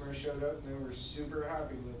customer showed up and they were super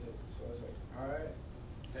happy with it. So I was like, all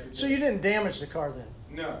right. So you didn't damage the car then?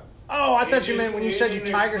 No. Oh, I It thought you just- meant when you it said you in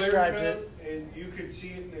the tiger clear striped coat, it. And you could see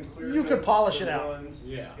it in the clear You coat, could polish the it out. ones.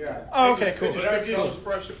 Yeah. Yeah. Oh, I okay, just- cool. But I Just just,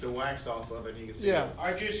 brush up the wax off of it, and you can see. Yeah. it.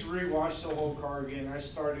 I just rewatched the whole car again. I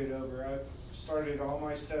started over. I started all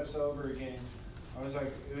my steps over again. I was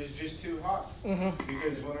like, it was just too hot. Mm-hmm.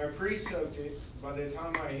 Because when I pre-soaked it, by the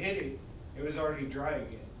time I hit it, it was already dry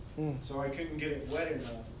again. Mm. So I couldn't get it wet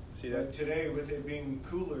enough. See, But that's today, with it being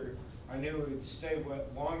cooler, I knew it would stay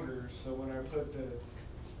wet longer. So when I put the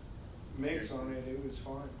mix on it, it was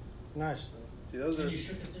fine. Nice. see those are. And you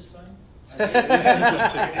shook it this time? I did.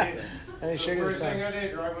 I did. Hey, The sugar first this thing time. I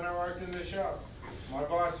did right when I walked in the shop, my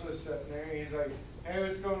boss was sitting there. He's like, "Hey,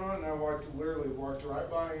 what's going on?" And I literally walked right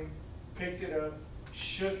by him, picked it up,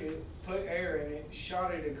 shook it, put air in it,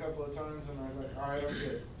 shot it a couple of times, and I was like, "All right, I'm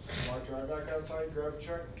good." Walked right back outside, grabbed a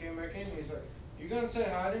truck, came back in. He's like, "You gonna say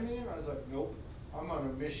hi to me?" And I was like, "Nope, I'm on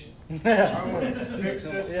a mission. I want to fix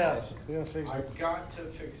this. Yeah, car. you're gonna fix I it. got to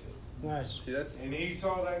fix it." Nice. See, that's And he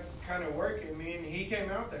saw that kind of work in me, and he came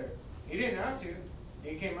out there. He didn't have to.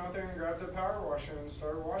 He came out there and grabbed the power washer and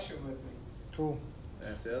started washing with me. Cool.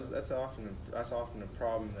 that's often a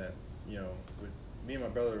problem that with me and my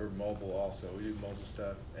brother are mobile also. We do mobile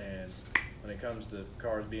stuff, and when it comes to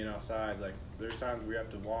cars being outside, like there's times we have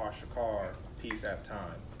to wash a car piece at a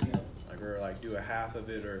time. Yeah. Like we're like do a half of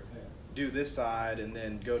it or Yeah. do this side and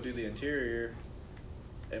then go do the interior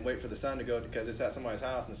and wait for the sun to go because it's at somebody's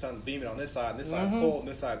house and the sun's beaming on this side and this side's cold and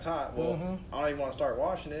this side's hot. Well, I don't even want to start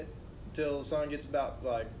washing it until the sun gets about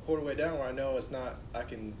like quarter way down where I know it's not. I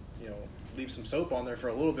can leave some soap on there for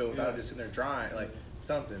a little bit without it just sitting there drying like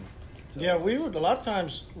something. So Yeah, we it's- would, a lot of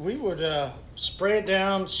times, we would spray it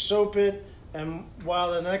down, soap it, and while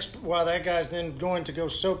that guy's then going to go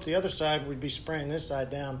soap the other side, we'd be spraying this side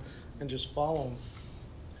down and just follow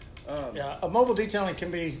him. Yeah, a mobile detailing can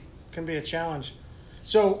be a challenge.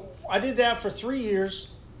 So I did that for 3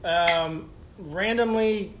 years.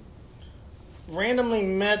 Randomly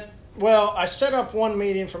met. Well, I set up one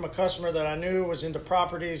meeting from a customer that I knew was into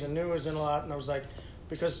properties and knew was in a lot, and I was like,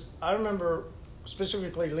 because I remember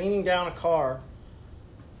specifically leaning down a car,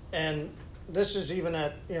 and this is even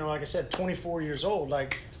at like I said, 24 years old,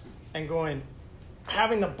 like, and going,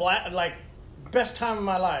 having the best time of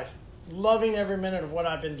my life, loving every minute of what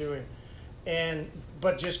I've been doing,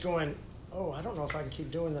 but just going, oh, I don't know if I can keep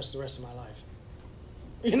doing this the rest of my life.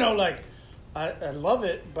 Like I love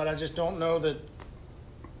it, but I just don't know that.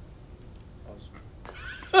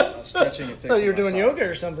 I was stretching and Oh, fixing you're doing my yoga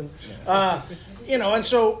socks. or something. And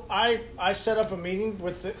so I set up a meeting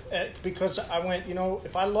with because I went,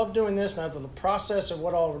 if I love doing this and I have the process of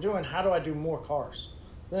what all we're doing, how do I do more cars?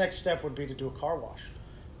 The next step would be to do a car wash.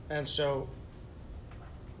 And so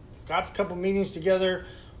got a couple meetings together.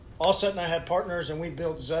 all of a sudden I had partners, and we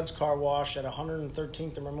built Zud's Car Wash at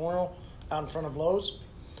 113th and Memorial out in front of Lowe's.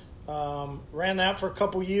 Ran that for a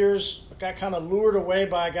couple years. Got kind of lured away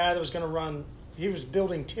by a guy that was going to run. He was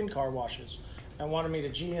building 10 car washes and wanted me to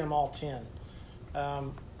GM all 10.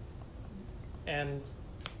 And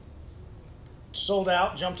sold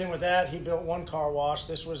out, jumped in with that. He built one car wash.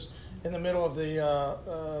 This was in the middle of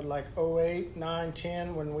the like 08, 9,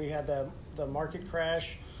 10 when we had the market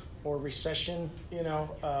crash or recession, you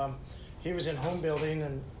know. He was in home building,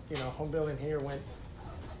 and, you know, home building here went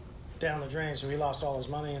down the drain, so he lost all his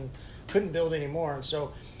money and couldn't build anymore. And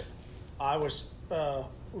so I was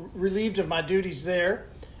relieved of my duties there.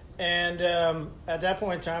 And at that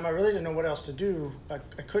point in time, I really didn't know what else to do. I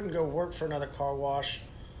couldn't go work for another car wash.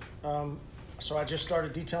 So I just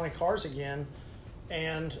started detailing cars again,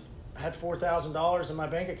 and had $4,000 in my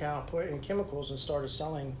bank account, put in chemicals, and started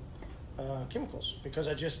selling chemicals, because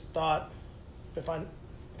I just thought, if I've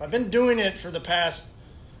been doing it for the past,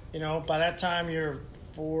 you know, by that time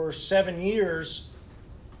for 7 years,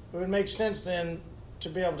 it would make sense then to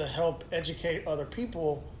be able to help educate other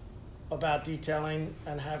people about detailing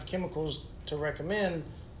and have chemicals to recommend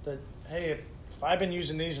that, hey, if I've been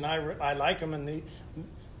using these and I like them, and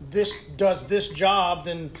this does this job,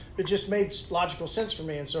 then it just made logical sense for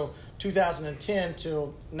me. And so 2010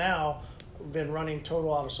 till now, we've been running Total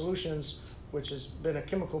Auto Solutions, which has been a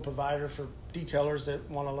chemical provider for detailers that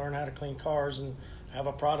want to learn how to clean cars and have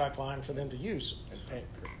a product line for them to use. And paint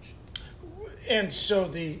correction. And so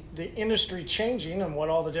the industry changing, and what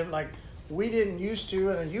all the different, like, we didn't used to,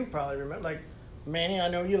 and you probably remember, like, Manny, I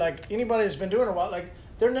know you, like, anybody that's been doing it a while, like,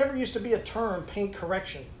 there never used to be a term, paint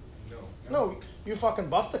correction. No, you fucking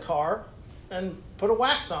buff the car and put a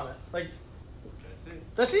wax on it. Like,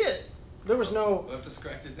 that's it. There was no... Buff the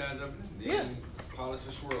scratches out of it, yeah. then polish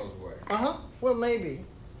the swirls away. Well, maybe.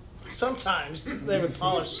 Sometimes they would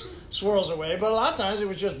polish swirls away, but a lot of times it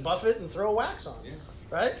was just buff it and throw a wax on it. Yeah.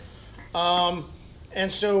 Right?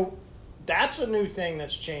 And so that's a new thing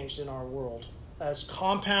that's changed in our world. As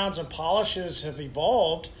compounds and polishes have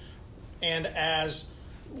evolved, and as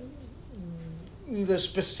the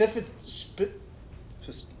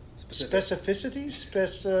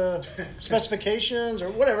specifications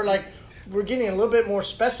or whatever, like, we're getting a little bit more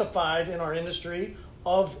specified in our industry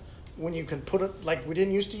of when you can put it, like, we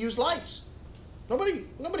didn't used to use lights. Nobody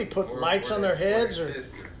put lights on their heads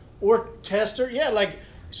or tester. Yeah, like,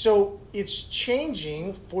 so it's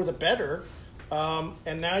changing for the better.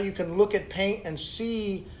 And now you can look at paint and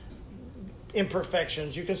see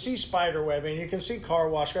imperfections. You can see spider webbing. You can see car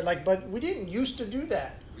wash. Like, but we didn't used to do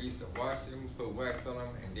that. We used to wash them, put wax on them,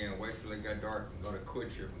 and then wait till it got dark and go to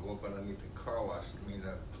Quick Trip and go up underneath the car wash.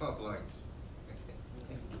 Pump lights.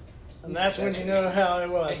 And that's when you know how it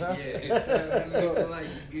was, huh? So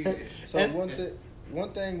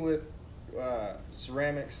one thing with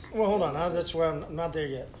ceramics. Well, hold on. That's where I'm not there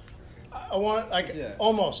yet. I want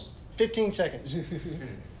almost 15 seconds.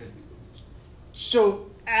 So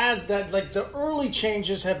as that, like, the early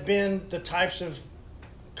changes have been the types of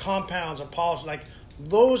compounds and polish, like,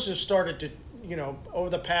 those have started to, you know, over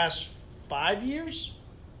the past 5 years,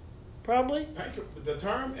 probably. The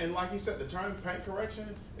term, and like he said, the term paint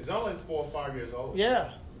correction is only 4 or 5 years old.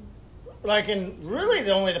 Yeah. Like, in really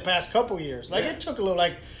only the past couple years. Like, it took a little,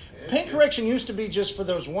 like, paint correction used to be just for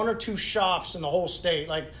those 1 or 2 shops in the whole state.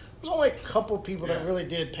 Like, there's only a couple people that really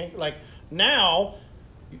did paint. Like, now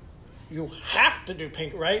you have to do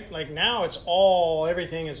paint, right? Like, now it's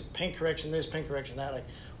everything is paint correction this, paint correction that. Like,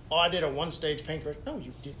 I did a 1-stage paint correction. No,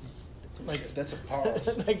 you didn't. Like, that's a polish.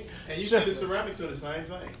 Like, and you see the ceramics do the same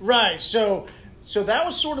thing. Right. So that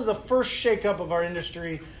was sort of the first shakeup of our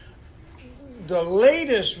industry. The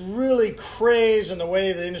latest really craze and the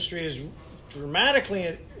way the industry is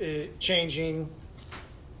dramatically changing.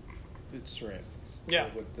 It's ceramics. Yeah.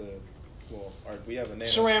 We have a name.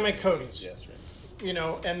 Ceramic coatings. Yes, ceramic. You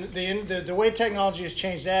know, and the way technology has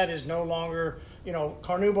changed that is no longer, you know,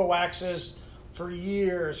 Carnauba waxes for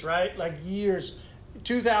years, right? Like, years.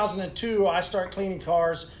 2002, I start cleaning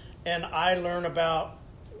cars, and I learn about,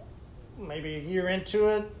 maybe a year into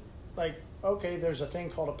it, like, okay, there's a thing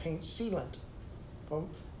called a paint sealant. Well,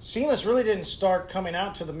 sealants really didn't start coming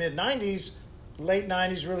out to the mid-90s, late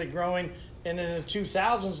 90s really growing, and in the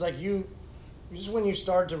 2000s, like, this is when you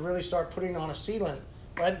start to really start putting on a sealant,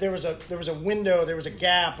 right? There was a window, there was a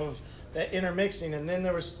gap of that intermixing, and then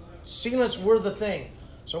sealants were the thing.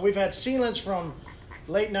 So we've had sealants from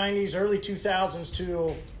late 90s, early 2000s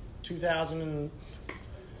to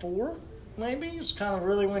 2004, maybe. It's kind of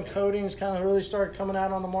really when coatings kind of really started coming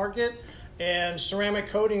out on the market. And ceramic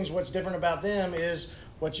coatings, what's different about them is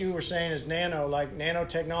what you were saying is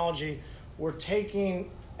nanotechnology. We're taking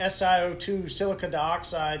SiO2 silica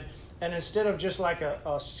dioxide, and instead of just like a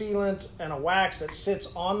sealant and a wax that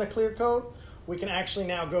sits on the clear coat, we can actually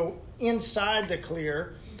now go inside the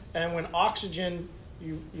clear, and when oxygen,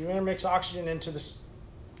 you intermix oxygen into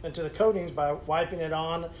the coatings by wiping it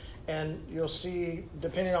on, and you'll see,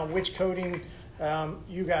 depending on which coating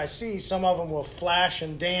you guys see, some of them will flash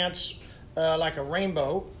and dance like a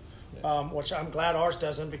rainbow, which I'm glad ours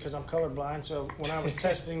doesn't because I'm colorblind. So when I was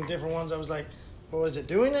testing different ones, I was like, well, is it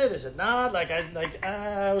doing it? Is it not?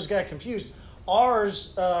 I was got confused.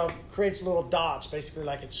 Ours creates little dots, basically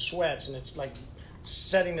like it sweats, and it's like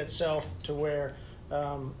setting itself to where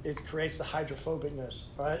it creates the hydrophobicness,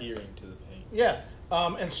 right? Adhering to the paint. Yeah.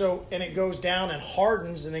 And it goes down and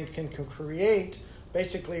hardens, and then can create,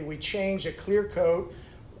 basically we change a clear coat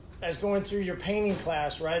as going through your painting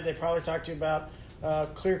class, right? They probably talked to you about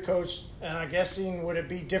clear coats, and I'm guessing, would it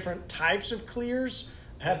be different types of clears?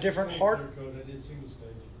 Have different hard... Clear coat, I did single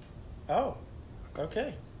stage. Oh,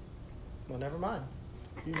 okay. Well, never mind.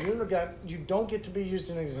 You don't get to be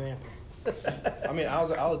used as an example. I mean, I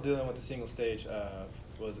was dealing with the single stage.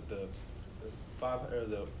 Was it the 500? Or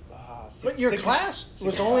was it? But your class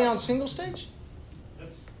was only on single stage?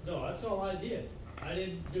 That's all I did. I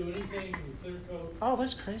didn't do anything with clear coat. Oh,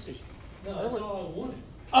 that's crazy. No, that's all I wanted.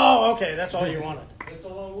 Oh, okay. That's all you wanted. That's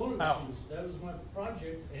all I wanted. Oh. That was my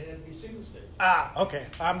project. It had to be single stage. Okay.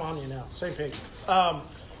 I'm on you now. Same page.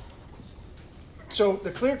 So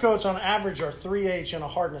the clear coats on average are 3H on a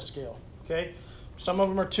hardness scale. Okay. Some of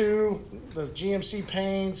them are 2. The GMC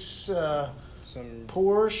paints, Some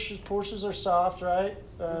Porsches are soft, right?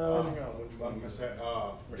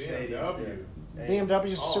 BMW. BMW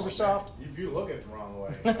is super man. soft. If you look at it the wrong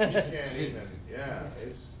way, you can't even. Yeah,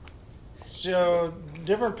 it's. So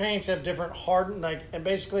different paints have different harden, and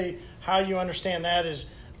basically how you understand that is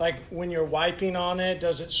like when you're wiping on it,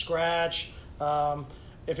 does it scratch?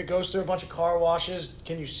 If it goes through a bunch of car washes,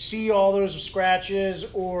 can you see all those scratches,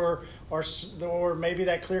 or maybe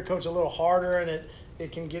that clear coat's a little harder and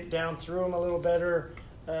it can get down through them a little better.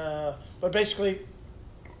 But basically,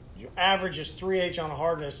 your average is 3H on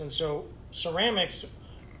hardness, and so ceramics,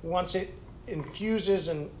 once it infuses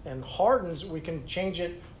and hardens, we can change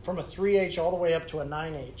it from a 3H all the way up to a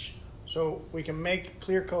 9H. So we can make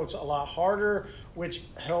clear coats a lot harder, which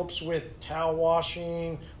helps with towel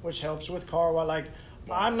washing, which helps with car wash. Like,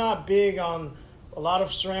 I'm not big on, a lot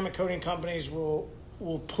of ceramic coating companies will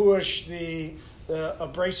push the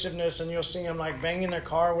abrasiveness, and you'll see them like banging their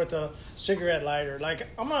car with a cigarette lighter. Like,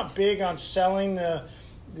 I'm not big on selling the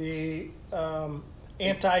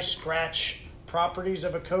anti-scratch properties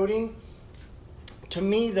of a coating. To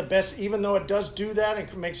me, the best, even though it does do that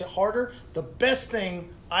and makes it harder, the best thing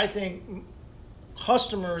I think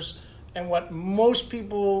customers and what most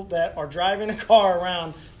people that are driving a car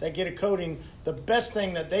around that get a coating, the best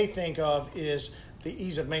thing that they think of is the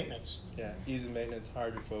ease of maintenance. Yeah, ease of maintenance,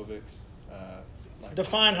 hydrophobics.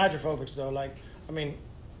 Define hydrophobics, though.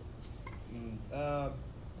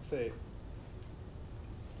 Say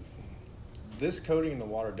this coating and the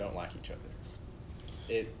water don't like each other.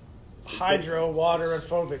 Water, and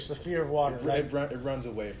phobics, the fear of water. It runs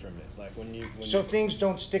away from it. Like so things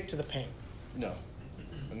don't stick to the paint. No,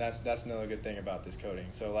 and that's another good thing about this coating.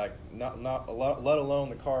 So like not a lot, let alone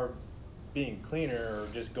the car being cleaner or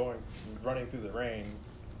just running through the rain,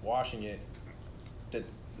 washing it.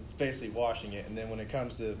 That's basically washing it. And then when it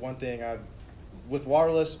comes to one thing, with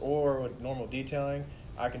waterless or with normal detailing,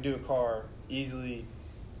 I can do a car easily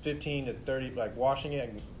 15 to 30, like washing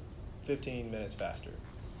it 15 minutes faster.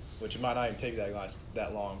 Which might not even take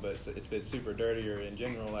that long, but if it's super dirty or in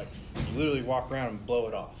general, like you literally walk around and blow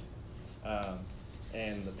it off.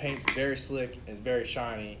 And the paint's very slick, it's very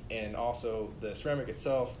shiny, and also the ceramic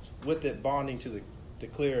itself, with it bonding to the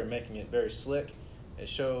clear and making it very slick, it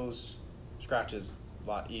shows scratches a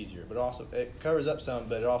lot easier. But also it covers up some,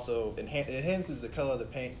 but it also enhances the color of the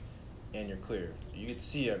paint and your clear. You get to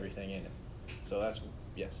see everything in it. So that's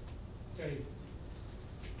yes. Okay.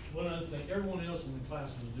 One other thing, everyone else in the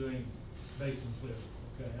class was doing base and clear.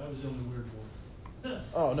 Okay, I was the only weird one.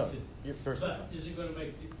 Oh no, you're perfect. But is it going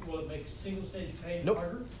to will it make single stage paint Nope.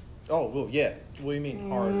 harder? Oh well, yeah. What do you mean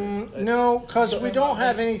harder? No, because we don't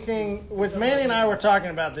have anything. With Manny and I were talking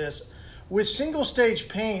about this. With single stage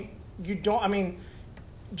paint, you don't. I mean,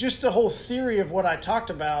 just the whole theory of what I talked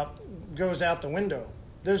about goes out the window.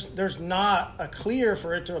 There's not a clear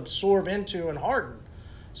for it to absorb into and harden.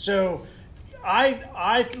 So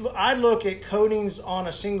I look at coatings on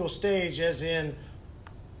a single stage as in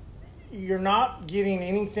you're not getting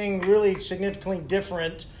anything really significantly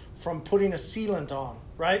different from putting a sealant on,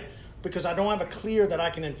 right? Because I don't have a clear that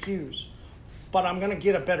I can infuse. But I'm going to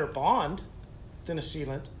get a better bond. than a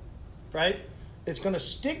sealant, right? It's going to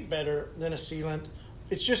stick better than a sealant.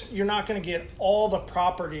 It's just you're not going to get all the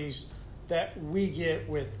properties that we get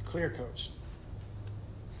with clear coats.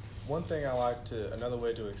 One thing another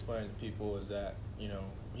way to explain to people is that,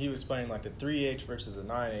 he was explaining like the 3H versus the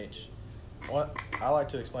 9H. What I like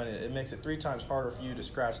to explain it makes it 3 times harder for you to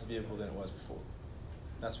scratch the vehicle than it was before.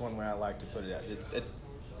 That's one way I like to put it as.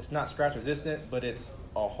 It's not scratch resistant, but it's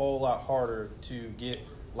a whole lot harder to get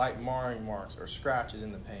light marring marks or scratches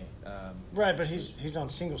in the paint. Right, but he's on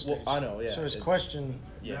single stage. Well, I know, yeah. So his question...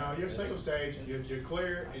 Yeah, now, your single stage, your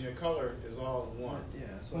clear and your color is all in one. Yeah,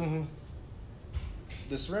 that's what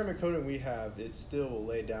the ceramic coating we have, it still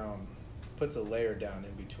puts a layer down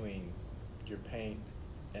in between your paint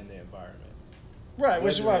and the environment. Right,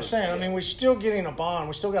 which is what I was saying. Yeah. I mean, we're still getting a bond.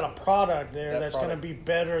 We still got a product there that's going to be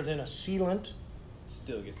better than a sealant.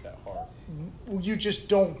 Still gets that hard. You just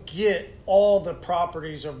don't get all the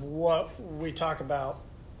properties of what we talk about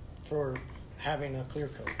for having a clear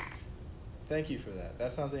coat. Thank you for that.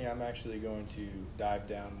 That's something I'm actually going to dive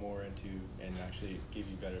down more into and actually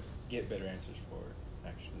get better answers for,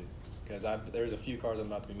 actually. Because there's a few cars I'm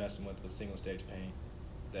about to be messing with single stage paint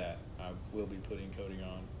that I will be putting coating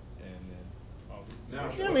on, and then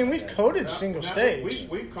I mean, we've coated single stage.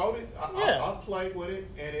 We coated. Yeah. I'll play with it,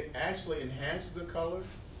 and it actually enhances the color.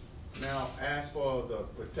 Now, as for the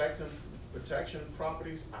protection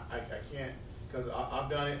properties, I can't, because I've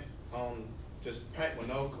done it on just paint with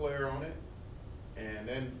no clear on it, and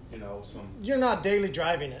then some. You're not daily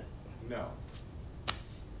driving it. No.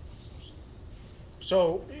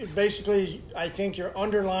 So basically, I think your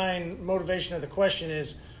underlying motivation of the question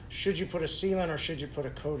is, should you put a sealant or should you put a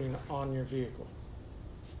coating on your vehicle?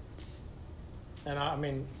 And I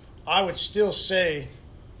mean, I would still say,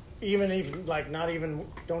 even like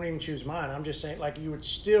don't even choose mine. I'm just saying, like, you would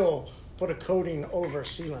still put a coating over a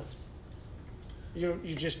sealant. You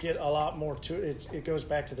just get a lot more to it. It goes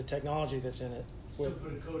back to the technology that's in it. Still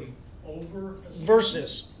put a coating over a sealant?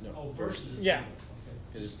 Versus. Oh, versus. Yeah. Okay.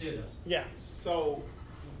 Instead of. Yeah. So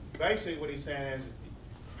basically, what he's saying is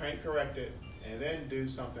paint correct it, and then do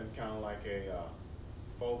something kind of like a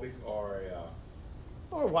phobic or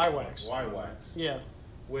Or Y-Wax. Y-Wax. Yeah.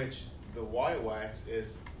 Which the Y-Wax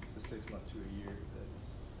is it's a 6 month to a year.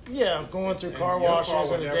 Yeah, of going through car your car washes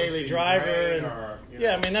would and a never daily see driver, rain and or,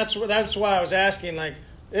 yeah, I mean that's why I was asking. Like,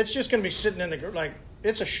 it's just going to be sitting in the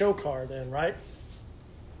it's a show car then, right?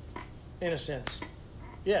 In a sense,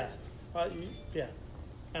 yeah, yeah,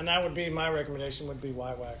 and that would be my recommendation. Would be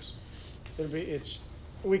Y-Wax.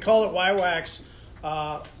 We call it Y-Wax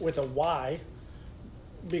with a Y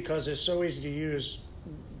because it's so easy to use.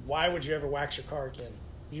 Why would you ever wax your car again?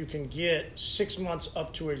 You can get 6 months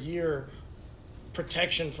up to a year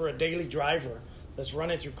protection for a daily driver that's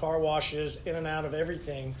running through car washes, in and out of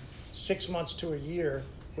everything, 6 months to a year.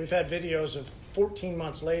 We've had videos of 14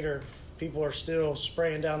 months later, people are still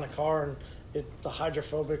spraying down the car, and the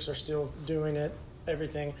hydrophobics are still doing it,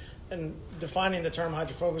 everything. And defining the term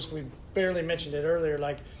hydrophobics, we barely mentioned it earlier.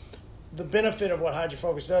 Like, the benefit of what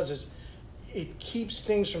hydrophobics does is it keeps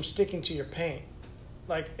things from sticking to your paint.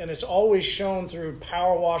 And it's always shown through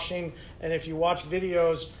power washing. And if you watch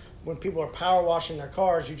videos, when people are power washing their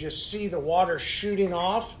cars, you just see the water shooting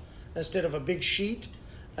off instead of a big sheet.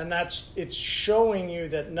 And it's showing you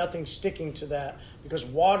that nothing's sticking to that because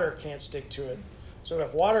water can't stick to it. So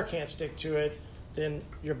if water can't stick to it, then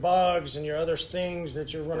your bugs and your other things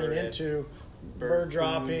that you're running into, bird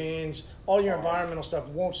droppings, all your environmental stuff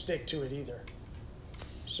won't stick to it either.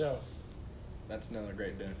 So that's another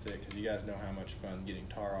great benefit because you guys know how much fun getting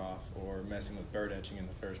tar off or messing with bird etching in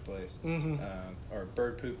the first place, or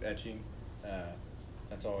bird poop etching.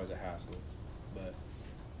 That's always a hassle. But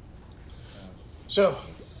so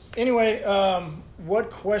anyway, what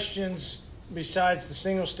questions besides the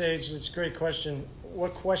single stage? It's a great question.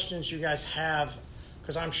 What questions you guys have?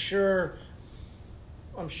 Because I'm sure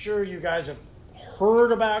you guys have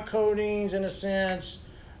heard about coatings in a sense.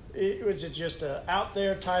 Is it just a out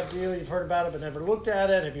there type deal? You've heard about it but never looked at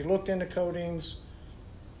it. Have you looked into coatings?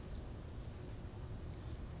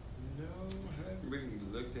 No, I haven't really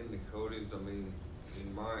looked into coatings. I mean,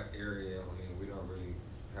 in my area, we don't really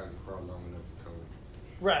have the car long enough to coat.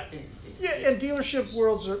 Right. Yeah, and dealership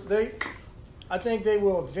worlds I think they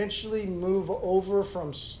will eventually move over from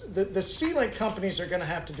the sealant companies are going to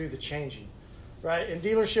have to do the changing, right? In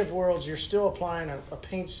dealership worlds, you're still applying a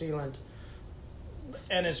paint sealant.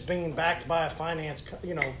 And it's being backed by a finance,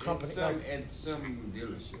 company. At some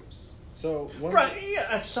dealerships. So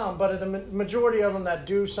at some, but the majority of them that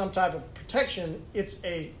do some type of protection, it's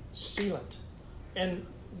a sealant, and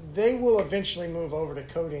they will eventually move over to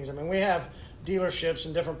coatings. I mean, we have dealerships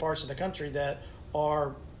in different parts of the country that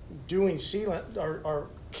are doing sealant, are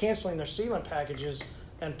canceling their sealant packages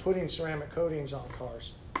and putting ceramic coatings on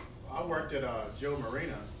cars. I worked at Joe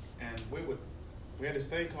Marina, and we had this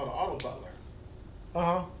thing called an auto butler,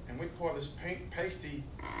 Uh-huh. and we'd pour this pasty,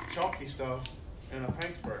 chalky stuff in a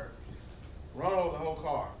paint sprayer, run over the whole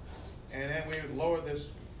car, and then we would lower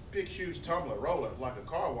this big, huge tumbler, roll it like a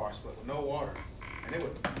car wash, but with no water, and it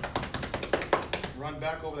would run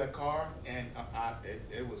back over that car, and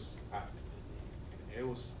it was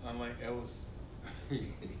unlike it was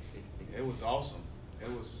awesome. It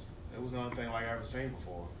was nothing like I ever seen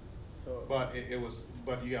before. But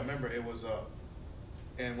but you gotta remember it was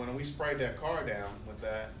and when we sprayed that car down with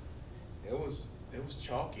that, it was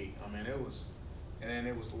chalky. I mean and then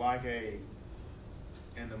it was like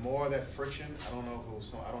and the more of that friction, I don't know if it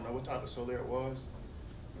was I don't know what type of solar it was,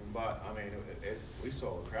 but I mean we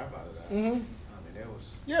sold the crap out of that. Mm-hmm. I mean it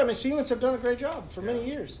was. Yeah, I mean sealants have done a great job for many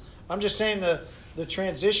years. I'm just saying the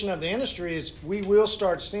transition of the industry is we will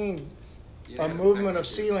start seeing a movement of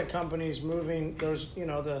sealant companies moving those,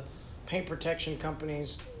 the paint protection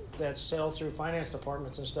companies that sell through finance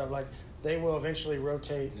departments and stuff, like they will eventually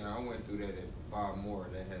rotate. I went through that at Bob Moore.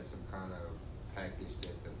 They had some kind of package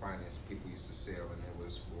that the finance people used to sell, and it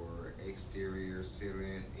was for exterior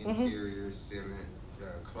sealant, interior sealant,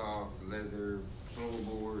 cloth, leather,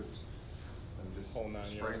 floorboards, and just Whole 9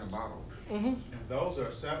 spraying a yards. bottle. Mm-hmm. And those are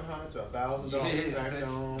 $700 to $1,000 back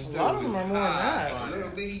on. A lot of them are more than that. A little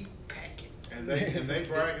bitty packet. And they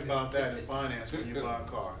brag about that in finance when you buy a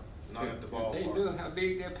car, not at the If they ballpark. knew how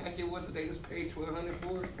big that packet was, they just paid $1,200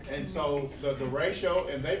 for it. And so the ratio,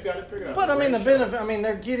 and they've got to figure out. But I mean, the ratio. benefit.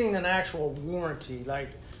 They're getting an actual warranty.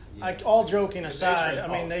 Like all joking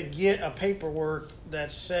aside, they get a paperwork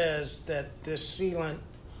that says that this sealant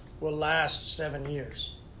will last 7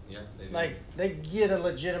 years. Yeah, they do. Like they get a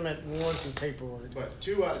legitimate warranty paperwork. But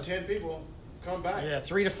 2 out of 10 people come back. Yeah,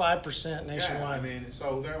 3 to 5% nationwide. Yeah, I mean,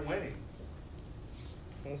 so they're winning.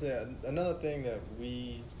 I'll say another thing that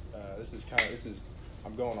we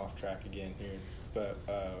I'm going off track again here, but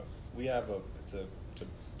we have it's a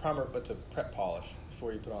prep polish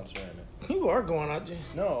before you put on ceramic. You are going out.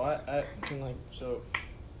 No, I can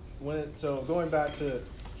going back to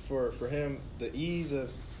for him, the ease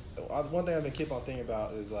of one thing I've been keep on thinking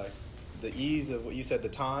about is like the ease of what you said, the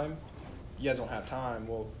time. You guys don't have time.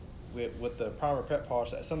 Well, with the primer prep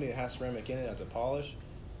polish, that's something that has ceramic in it as a polish.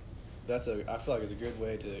 I feel like it's a good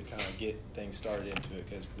way to kind of get things started into it,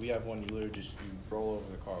 because we have one you literally just you roll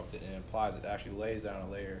over the car with it, and it implies it actually lays down a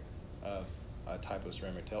layer of a type of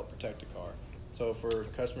ceramic to help protect the car. So for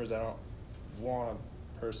customers that don't want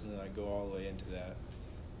to personally go all the way into that.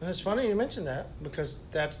 And it's funny you mentioned that, because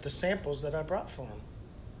that's the samples that I brought for him.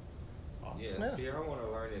 Yeah, see, I want to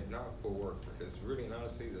learn it not for work, because really and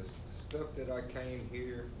honestly, the stuff that I came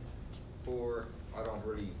here for, I don't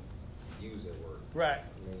really use at work. Right.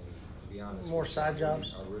 I mean, to be honest. More side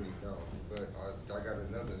jobs? I really don't. But I got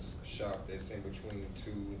another shop that's in between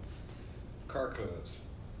 2 car clubs.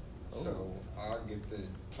 Oh. So I get to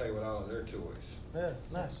play with all of their toys. Yeah,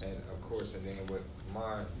 nice. And of course, and then with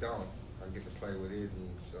my don't, I get to play with it, and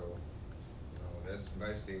so that's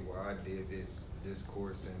basically why I did this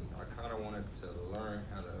course, and I kind of wanted to learn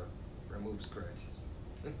how to remove scratches.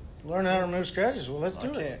 Learn how to remove scratches. Well, let's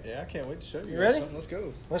do it. I can't wait to show you. You ready? Let's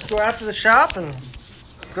go. Let's go after the shop and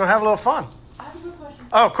go have a little fun. I have a quick question.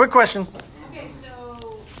 Oh, quick question. Okay, so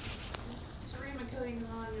ceramic coating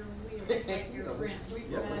on your wheels, like your rims.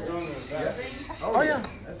 Oh, yeah.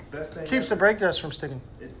 That's the best thing. Keeps the brake dust from sticking.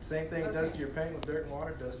 Same thing it does to your paint with dirt and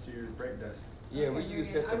water does to your brake dust. Yeah, we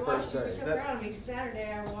used it the I first washed, you're day. so proud of me. Saturday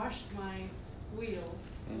I washed my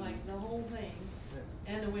wheels, like the whole thing,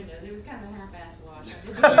 and the windows. It was kind of a half-ass wash.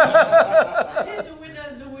 I did the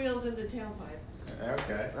windows, the wheels, and the tailpipes.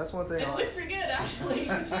 Okay. That's one thing. It looked pretty good, actually.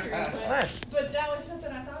 Nice. But that was something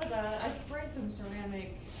I thought about. I sprayed some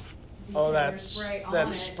ceramic. Oh, detailer spray on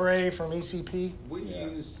it. spray from ECP. We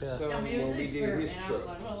used Yeah. some I mean, it was when an we did experiment. his I was truck.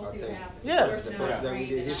 like, well, we'll see I what think. happens. Yeah. Of course, The now first it's day we did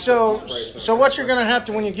rained his and So, Spray some so what you're pepper. going to have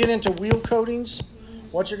to, when you get into wheel coatings,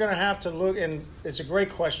 what you're going to have to look, and it's a great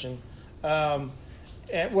question.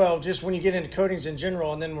 Just when you get into coatings in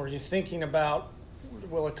general, and then when you're thinking about,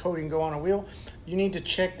 will a coating go on a wheel, you need to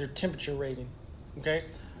check their temperature rating. Okay?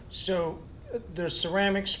 So the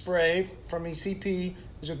ceramic spray from ECP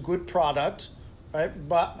is a good product, right?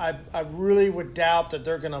 But I really would doubt that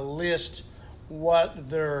they're going to list what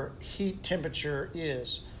their heat temperature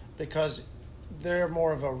is, because they're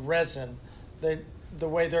more of a resin. The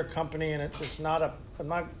way their company, and it's not a, I'm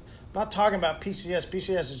not talking about PCS.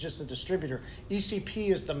 PCS is just a distributor. ECP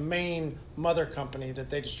is the main mother company that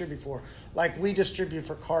they distribute for. Like we distribute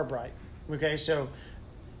for Carbrite, Okay, so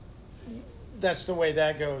that's the way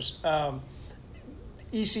that goes.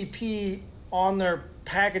 ECP on their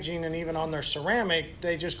packaging and even on their ceramic,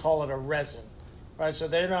 they just call it a resin, right? So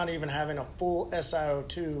they're not even having a full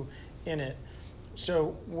SiO2 in it.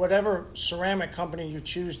 So whatever ceramic company you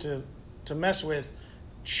choose to mess with,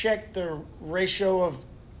 check the ratio of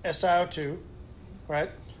SiO2, right?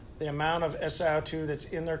 The amount of SiO2 that's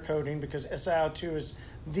in their coating, because SiO2 is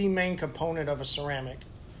the main component of a ceramic,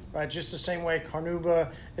 right? Just the same way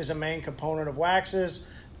Carnauba is a main component of waxes.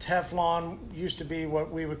 Teflon used to be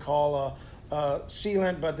what we would call a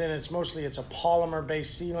sealant, but then it's a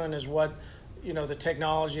polymer-based sealant is what, the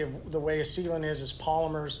technology of the way a sealant is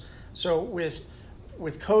polymers. So with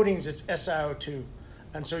coatings, it's SiO2.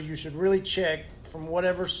 And so you should really check from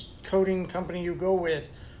whatever coating company you go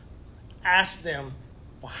with, ask them,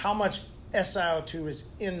 well, how much SiO2 is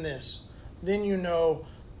in this? Then you know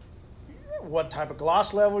what type of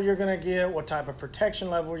gloss level you're going to get, what type of protection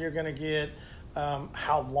level you're going to get,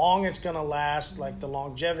 how long it's going to last, like the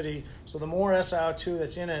longevity. So the more SiO2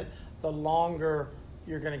 that's in it, the longer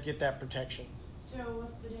you're going to get that protection. So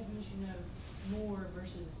what's the definition of more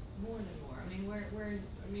versus more than more?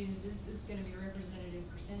 Is this going to be represented in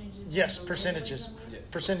percentages? Yes, percentages. Yes.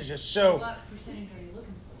 Percentages. So what percentage are you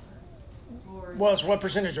looking for? Well, it's what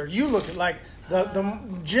percentage are you looking like? The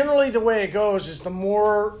generally the way it goes is the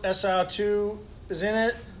more SiO2 is in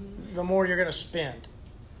it, the more you're going to spend.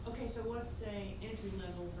 Okay, so what's say entry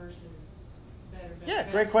level versus better? Yeah,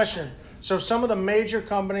 great question. So some of the major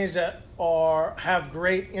companies that have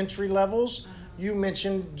great entry levels, you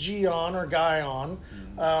mentioned Geon or Guyon.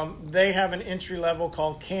 They have an entry level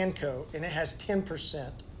called Canco, and it has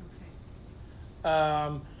 10%.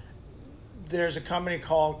 Okay. There's a company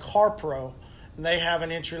called CarPro, and they have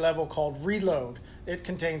an entry level called Reload. It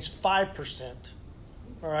contains 5%.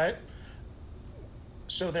 All right.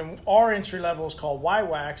 So then our entry level is called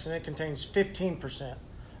Y-Wax, and it contains 15%.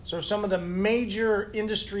 So some of the major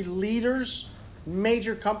industry leaders,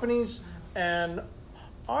 major companies, and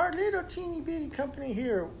our little teeny bitty company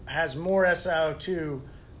here has more SiO2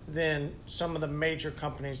 than some of the major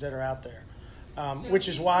companies that are out there, which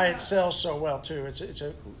is why it sells so well too.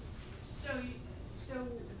 So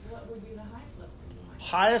what would be the highest level?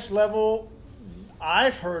 Highest level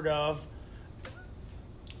I've heard of.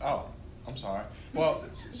 Oh, I'm sorry. Well,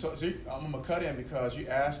 so I'm gonna cut in because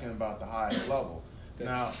you're asking about the highest level.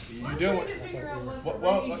 Now you're doing. To figure out what the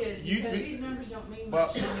range is because these numbers don't mean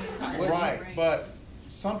much. Right, but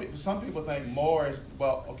some people think more is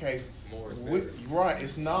okay. More is better. Right,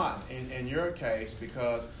 it's not in your case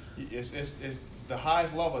because it's the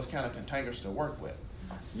highest level is kind of containers to work with.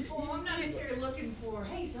 Well, I'm not necessarily looking for,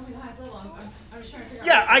 hey, tell me the highest level. I'm just trying to figure out.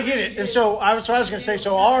 Yeah, I get it. And so I was going to say,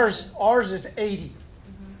 so ours is 80.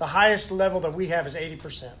 Mm-hmm. The highest level that we have is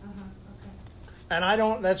 80%. Okay.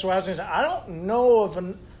 And that's what I was going to say. I don't know of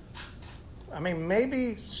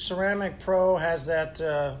maybe Ceramic Pro has that,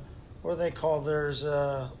 what do they call theirs?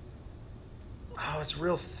 It's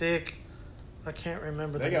real thick. I can't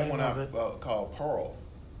remember the name of it. They got one called Pearl,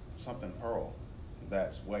 something Pearl,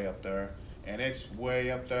 that's way up there. And it's way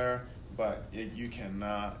up there, but you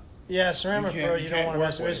cannot. Yeah, Ceramic Pro, you don't want to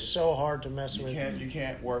mess with it. It's so hard to mess with. You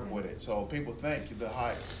can't work with it. So people think the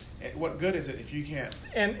high. What good is it if you can't?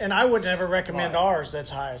 And I would never recommend ours that's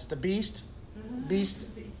highest. The Beast. Mm-hmm. Beast.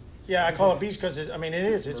 Yeah, I call it Beast because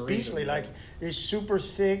it's beastly. Like, it's super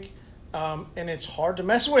thick, and it's hard to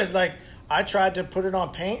mess with. Like, I tried to put it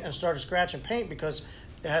on paint and started scratching paint because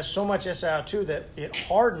it has so much SiO2 that it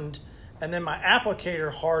hardened, and then my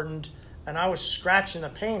applicator hardened. And I was scratching the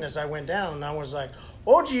paint as I went down, and I was like,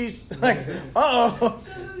 "Oh, geez!" Like, So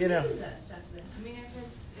who uses that stuff then?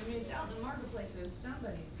 It's out in the marketplace. So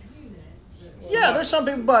somebody's using it. Yeah, there's some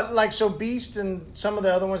people, but Beast and some of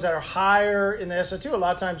the other ones that are higher in the SiO2. A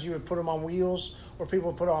lot of times you would put them on wheels, or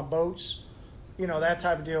people would put them on boats, that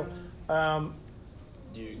type of deal. I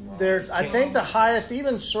think the highest,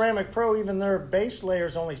 even Ceramic Pro, even their base layer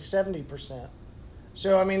is only 70%.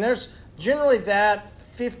 So there's generally that.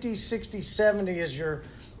 50, 60, 70 is your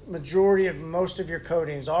majority of most of your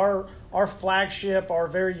coatings. Our flagship, our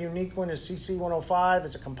very unique one is CC105.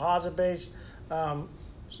 It's a composite base,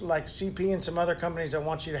 like CP and some other companies that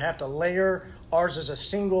want you to have to layer. Ours is a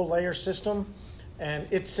single layer system, and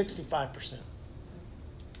it's 65%.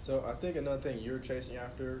 So I think another thing you're chasing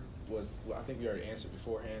after was, I think we already answered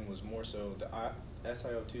beforehand, was more so the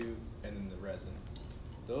SiO2 and then the resin.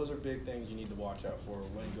 Those are big things you need to watch out for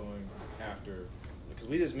when going after. Because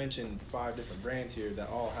we just mentioned 5 different brands here that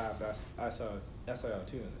all have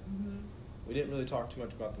SiO2 in it. Mm-hmm. We didn't really talk too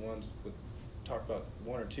much about the ones talked about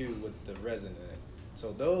 1 or 2 with the resin in it.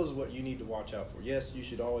 So those what you need to watch out for. Yes, you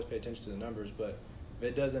should always pay attention to the numbers, but if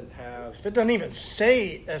it doesn't have, If it doesn't even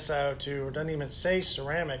say SiO2 or doesn't even say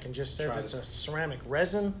ceramic and just says Try it's to- a ceramic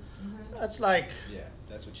resin, that's like, yeah,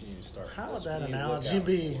 that's what you need to start. how that's would that what you need to look analogy out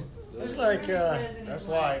be? for. It's Those- like, That's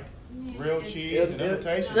like real cheese and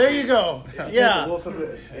imitation. there you go. If you take Yeah. a whiff of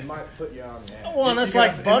it, it might put you on the ass. Well, and You that's got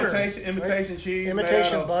like some butter. imitation cheese,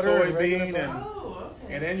 Imitation made out of butter and regular soybean, butter. and Oh,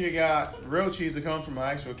 okay. and then you got real cheese that comes from an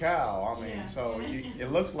actual cow. I mean, Yeah. so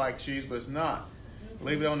it looks like cheese, but it's not.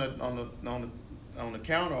 Leave it on the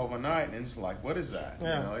counter overnight, and it's like, what is that?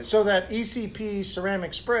 Yeah. You know, it's, So that ECP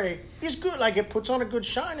ceramic spray is good. Like it puts on a good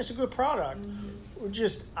shine. It's a good product.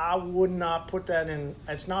 Just I would not put that in.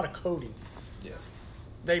 It's not a coating. Yeah.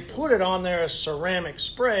 They put it on there as ceramic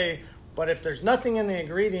spray, but if there's nothing in the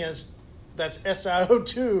ingredients that's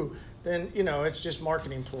SiO2, then it's just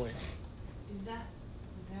marketing ploy. Is that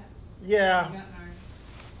Yeah. we got in our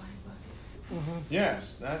swag bucket?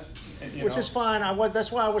 yes, that's Which is fine.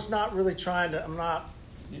 That's why I was not really trying to. I'm not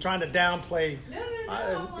trying to downplay. No.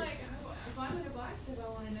 I'm like, if I'm gonna buy stuff, I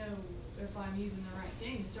want to know if I'm using the right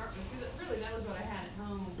thing to start with. Because really, that was what I had at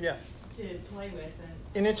home Yeah. to play with,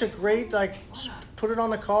 And it's a great put it on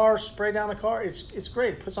the car, spray down the car. It's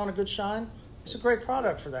great. It puts on a good shine. It's a great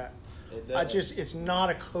product for that. It does. It's not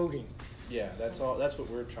a coating. Yeah, that's all. That's what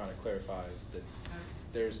we're trying to clarify is that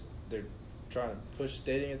they're trying to push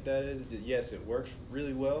stating it that is that yes, it works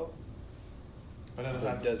really well. but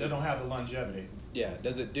does they it- don't have the longevity. Yeah,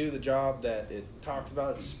 does it do the job that it talks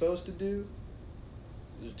about it's supposed to do?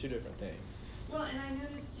 Those are two different things. Well, and I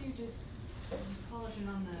noticed too, just polishing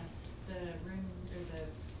on the rim or the.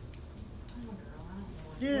 I'm a girl. I don't know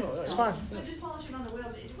what. Yeah, it's it's called. fine. But just polishing on the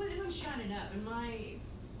wheels, it was shining up, and my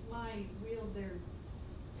wheels they're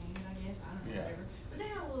painted, I guess. I don't know, Yeah. whatever. But they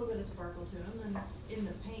have a little bit of sparkle to them, and in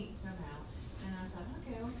the paint somehow. And I thought,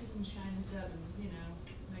 okay, let's see if we can shine this up, and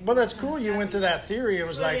make Well, it that's kinda cool. You went to snappy. that theory. It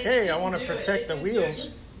was But like, it hey, I didn't want to do it. protect It the didn't do it.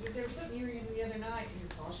 wheels. There was something you were using the other night, and you're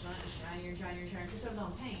polishing on it, and shinier, because it was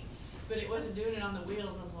on paint. But it wasn't doing it on the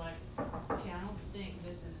wheels. I was like, okay, I don't think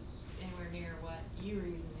this is anywhere near what you were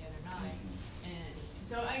using the other night. And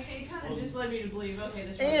so it kind of just led me to believe, okay,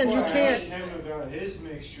 this. And was you I can't- asked him about his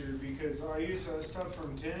mixture because I used that stuff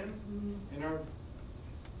from Tim, and I'm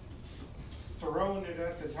throwing it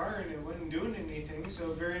at the tire and it wasn't doing anything. So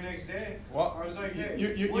the very next day, Well, I was like, hey,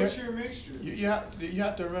 you- what's your mixture? You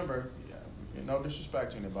have to remember, no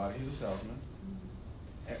disrespect to anybody, he's a salesman.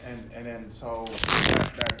 And then so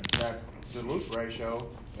that dilute ratio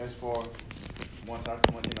is for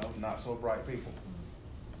not so bright people.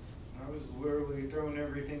 I was literally throwing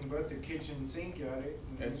everything but the kitchen sink at it,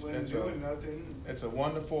 and It's- it wasn't it's doing nothing. It's a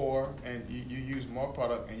 1 to 4, and you use more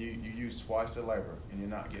product, and you use twice the labor, and you're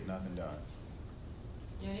not getting nothing done.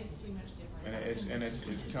 Yeah, it didn't see much difference. And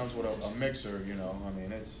it comes with a mixer, I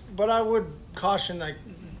mean it's. But I would caution, like,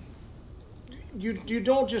 you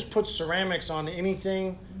don't just put ceramics on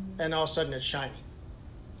anything and all of a sudden it's shiny.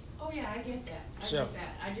 Oh yeah, I get that. So, get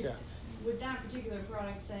that. I just yeah. with that particular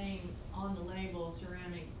product saying on the label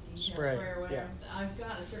ceramic detail Spray, spray or whatever, yeah. I've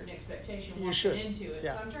got a certain expectation You walking should, into it.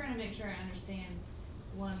 yeah. So I'm trying to make sure I understand.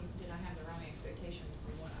 One, did I have the wrong expectation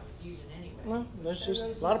from what I was using anyway? Well, there's So just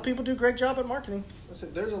it's a lot of people do a great job at marketing.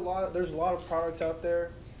 Listen, there's a lot of products out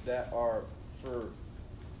there that are for.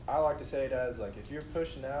 I like to say it as like if you're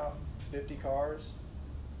pushing out 50 cars,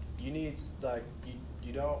 you need like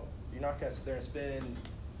you're not gonna sit there and spend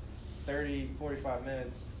 30, 45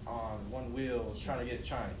 minutes on one wheel trying to get it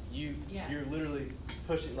shiny. You're literally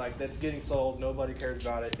pushing like that's getting sold. Nobody cares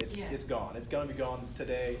about it. It's gone. It's gonna be gone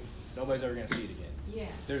today. Nobody's ever gonna see it again. Yeah.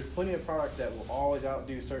 There's plenty of products that will always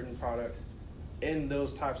outdo certain products in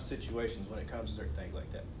those types of situations when it comes to certain things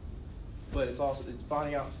like that. But it's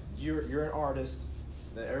finding out you're an artist,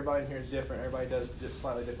 that everybody in here is different, everybody does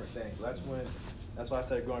slightly different things. So that's why I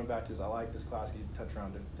said going back to this, I like this class, you touch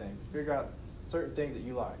around different things. Figure out certain things that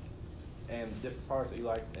you like and different products that you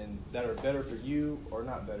like and that are better for you or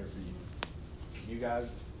not better for you. You guys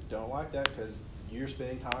don't like that because you're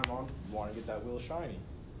spending time on wanting to get that wheel shiny.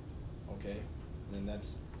 Okay? And then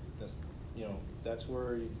that's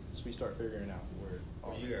where we start figuring out where.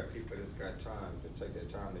 Well, you got people that's got time to take their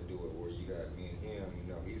time to do it. Where you got me and him,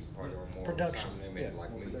 he's part of more Production. time limit. Yeah, Like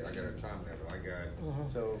more me, I production. got a time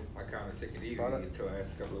limit. So I kind of take it easy Product. the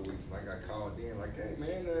last couple of weeks, and I got called in like, hey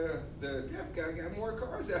man, the deaf guy got more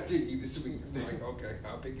cars out than you this week. I'm like, okay,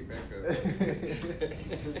 I'll pick it back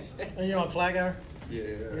up. Are you on Flag Hour?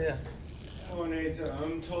 Yeah. Oh, and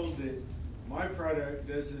I'm told that my product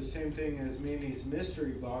does the same thing as Manny's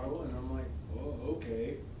mystery bottle, and I'm like, well,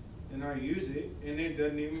 okay. And I use it, and it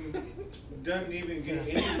doesn't even get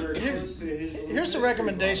anywhere close to his. little Here's a mystery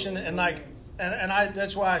recommendation, bottle. and like and I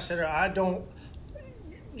that's why I said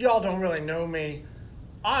y'all don't really know me.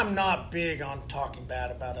 I'm not big on talking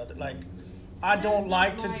bad about other, like, I don't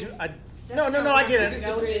like to do, no, I get it.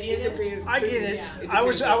 I get it. Yeah. I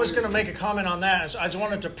was going to make a comment on that. I just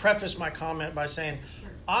wanted to preface my comment by saying,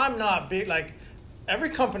 I'm not big, like,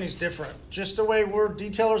 every company's different. Just the way we're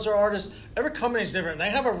detailers or artists, every company's different.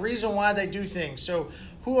 They have a reason why they do things. So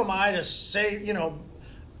who am I to say,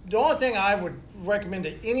 the only thing I would recommend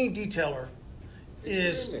to any detailer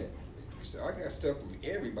is... I got stuff from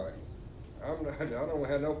everybody. I don't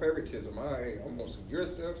have no favoritism. I'm on some of your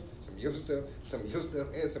stuff, some of your stuff, some of your stuff,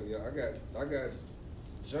 and some of your. I got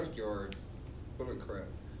junkyard full of crap.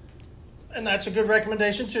 And that's a good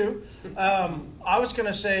recommendation too. I was going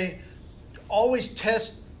to say, always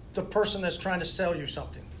test the person that's trying to sell you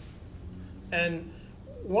something. And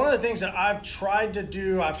one of the things that I've tried to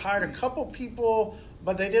do, I've hired a couple people,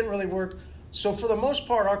 but they didn't really work. So for the most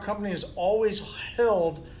part, our company has always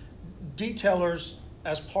held detailers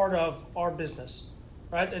as part of our business,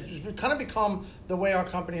 right? It's kind of become the way our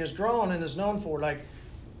company has grown and is known for. Like,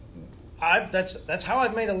 that's how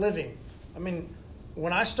I've made a living. I mean,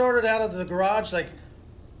 when I started out of the garage, like,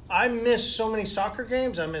 I missed so many soccer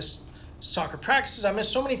games, I missed soccer practices, I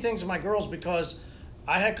missed so many things with my girls because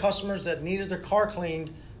I had customers that needed their car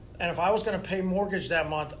cleaned, and if I was going to pay mortgage that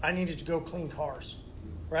month, I needed to go clean cars,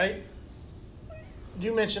 right?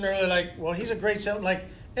 You mentioned earlier, like, well, he's a great salesman, like,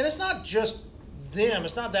 and it's not just them.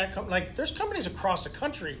 It's not that like there's companies across the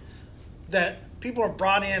country that people are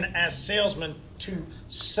brought in as salesmen to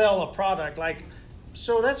sell a product. Like,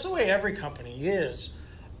 so that's the way every company is.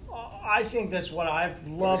 I think that's what I've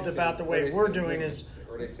loved about the way we're doing is.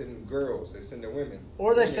 Or they send girls, they send the women.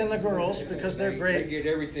 Or they send the girls because they're great. They get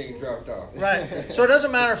everything dropped off. Right. So it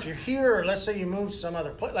doesn't matter if you're here or let's say you move to some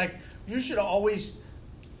other place. Like, you should always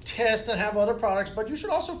test and have other products, but you should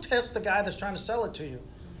also test the guy that's trying to sell it to you.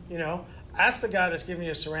 Ask the guy that's giving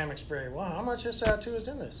you a ceramic spray, well, how much SiO2 is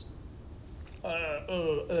in this?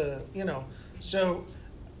 So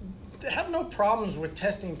have no problems with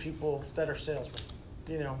testing people that are salesmen,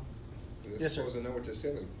 They're Yes, sir. supposed to know what they're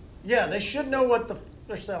selling. Yeah, they should know what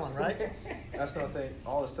they're selling, right? That's the thing.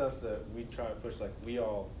 All the stuff that we try to push, like,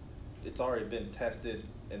 it's already been tested,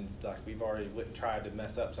 and like we've already tried to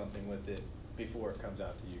mess up something with it before it comes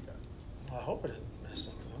out to you guys. Well, I hope it didn't mess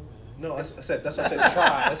up. No, that's what I said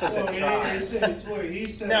try. That's what I said try. It's what he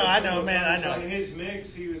said. No, I know, man, I know. On his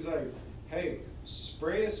mix, he was like, hey,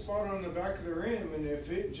 spray a spot on the back of the rim, and if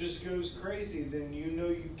it just goes crazy, then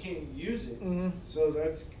you can't use it. Mm-hmm. So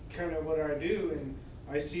that's kind of what I do, and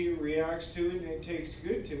I see it reacts to it, and it takes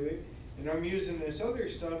good to it, and I'm using this other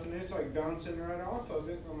stuff, and it's like bouncing right off of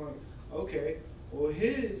it. I'm like, okay, well,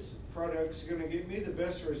 his product's going to get me the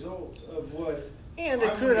best results of what. And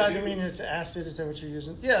it could, it's acid, is that what you're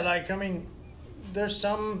using? Yeah, there's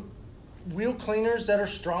some wheel cleaners that are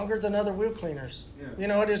stronger than other wheel cleaners.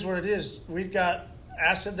 Yeah. It is what it is. We've got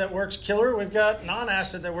acid that works killer. We've got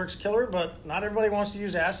non-acid that works killer, but not everybody wants to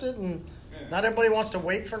use acid, and not everybody wants to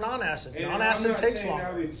wait for non-acid. And Non-acid takes longer.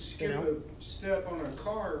 I would skip a step on a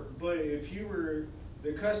car, but if you were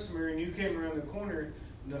the customer and you came around the corner,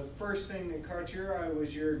 and the first thing that caught your eye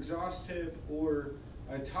was your exhaust tip or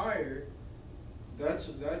a tire, that's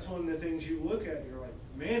one of the things you look at. You're like,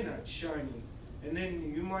 man, that's shiny. And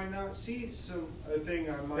then you might not see a thing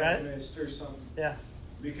I might have missed or something. Yeah.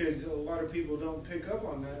 Because a lot of people don't pick up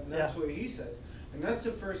on that, and that's what he says. And that's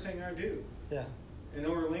the first thing I do. Yeah. And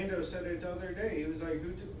Orlando said it the other day. He was like,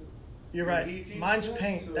 You're right. Mine's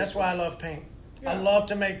paint. So that's why I love paint. Yeah. I love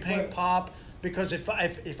to make paint pop because if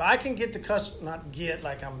I can get the customer,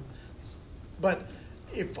 but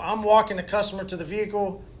if I'm walking the customer to the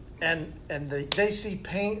vehicle and they see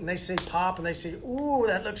paint and they see pop and they see, ooh,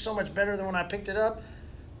 that looks so much better than when I picked it up.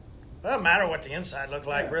 It doesn't matter what the inside looked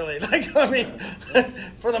like, really.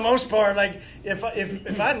 For the most part,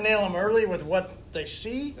 if I nail them early with what they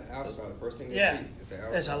see, the outside, the first thing they see is the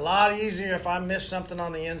outside. It's a lot easier if I miss something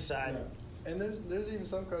on the inside. Yeah. And there's even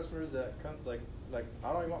some customers that come like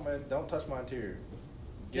I don't even don't touch my interior.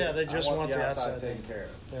 They just want the outside taken care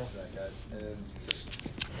of. Yeah.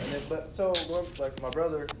 But like my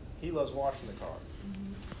brother, he loves washing the car,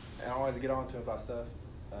 and I always get on to him about stuff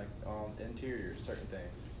like on interior, certain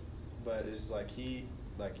things. But it's like he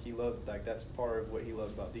loved, that's part of what he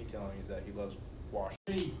loves about detailing is that he loves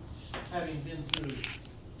washing. Having been through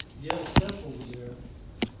the other stuff over there,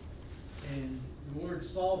 and the word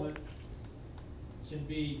solvent can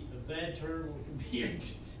be a bad term, or it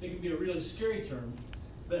can be a really scary term.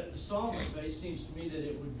 But the solvent base seems to me that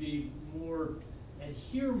it would be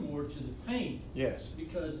adhere more to the paint. Yes.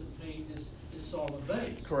 Because the paint is solvent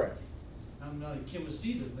based. Correct. I'm not a chemist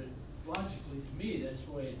either, but logically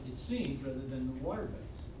the way it seems, rather than the water base.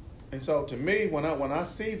 And so to me, when I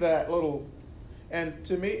see that little, and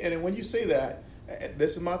to me, and when you see that,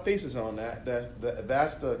 this is my thesis on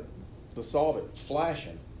that's the solvent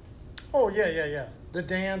flashing. Oh, yeah. The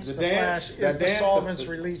dance, the flash is the solvents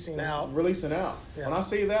releasing out. Releasing out. Yeah. When I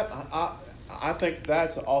see that, I think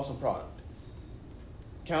that's an awesome product.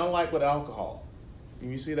 Kind of like with alcohol.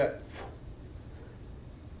 When you see that,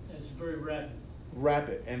 It's very rapid.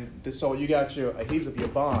 rapid, and so you got your adhesive, your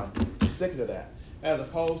bond, you stick to that. As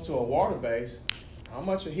opposed to a water base, how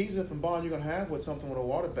much adhesive and bond you're going to have with something with a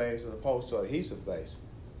water base as opposed to an adhesive base?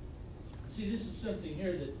 See, this is something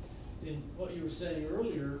here that, in what you were saying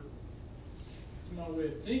earlier, to my way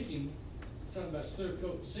of thinking, talking about clear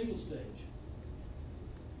coat and single stage.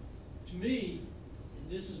 To me,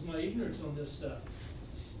 and this is my ignorance on this stuff,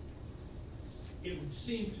 it would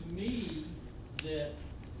seem to me that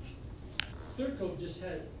clear coat just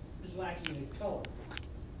is lacking in color.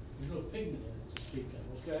 There's no pigment in it to speak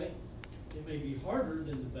of, okay? It may be harder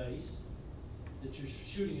than the base that you're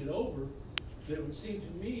shooting it over, but it would seem to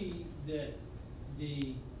me that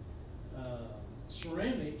the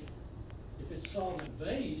ceramic, if it's solvent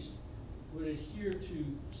based, would adhere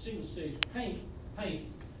to single stage paint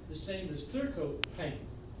the same as clear coat paint.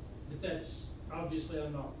 But that's obviously,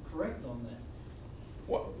 I'm not correct on that.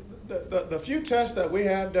 Well, the few tests that we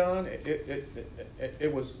have done,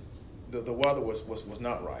 it was the weather was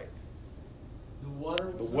not right. The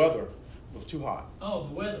water. The weather was too hot. Oh,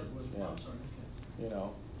 the weather was. Yeah. I'm sorry. Okay. You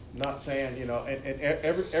know, not saying, you know, and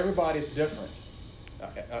everybody's different.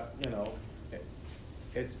 You know,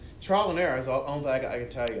 it's trial and error is the only thing I can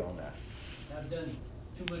tell you on that. I've done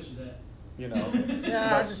too much of that. You know,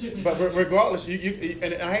 Yeah, but regardless, you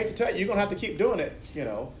and I hate to tell you, you're gonna have to keep doing it. You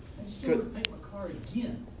know, I just don't want to paint my car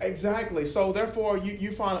again. exactly. So therefore,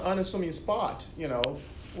 you find an unassuming spot. You know,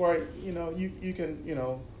 where you know you can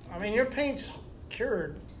I mean, your paint's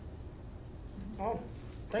cured. I don't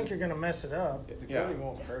think you're going to mess it up. The Yeah. coating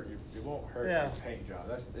won't hurt you. It won't hurt Yeah. your paint job.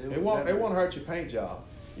 It won't hurt your paint job.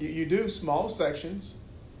 You do small sections,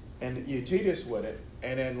 and you're tedious with it.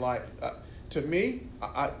 And then, like, to me,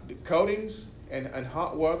 coatings and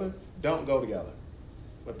hot weather don't go together.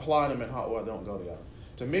 Applying them in hot weather don't go together.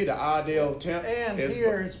 To me, the ideal temp And is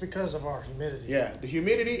here, it's because of our humidity. yeah, the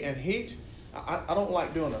humidity and heat. I don't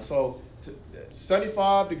like doing it. So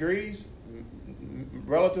 75 degrees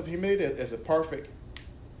relative humidity is perfect.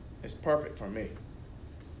 It's perfect for me.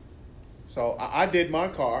 So I did my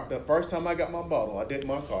car, the first time I got my bottle, I did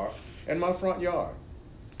my car in my front yard.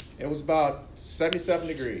 It was about 77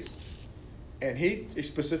 degrees. And he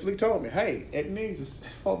specifically told me, hey, it needs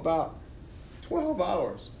for about 12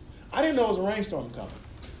 hours. I didn't know it was a rainstorm coming.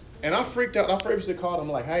 And I freaked out. I previously called him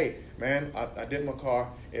like, hey, man, I did my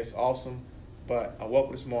car. It's awesome. But I woke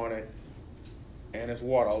up this morning and there's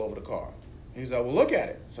water all over the car. He's like, well, look at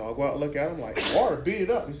it. So I go out and look at it. I'm like, water beat it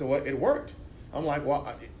up. He said, well, it worked. I'm like,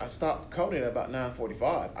 well, I stopped coating it about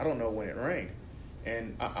 9:45. I don't know when it rained.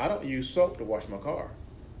 And I don't use soap to wash my car.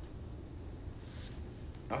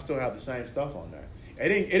 I still have the same stuff on there.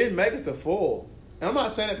 It didn't make it the full. And I'm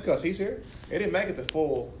not saying it because he's here. It didn't make it the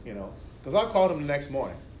full, you know. Because I called him the next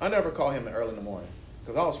morning. I never called him early in the morning.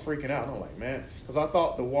 Because I was freaking out. I'm like, man. Because I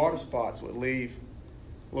thought the water spots would leave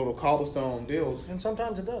little cobblestone deals. And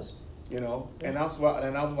sometimes it does. You know, and I was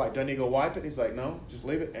like, doesn't he go wipe it? He's like, no, just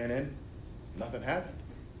leave it. And then nothing happened.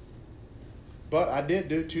 But I did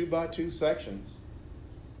do 2x2 sections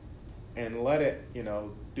and let it, you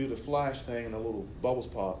know, do the flash thing and the little bubbles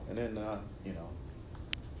pop. And then, you know,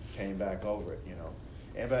 came back over it, you know.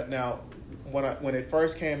 And but now, when it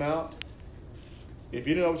first came out, if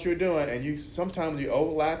you didn't know what you were doing and sometimes you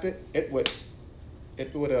overlap it, it would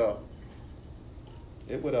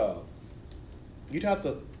you'd have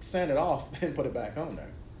to sand it off and put it back on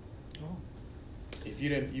there. Oh. If you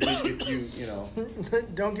didn't, you know.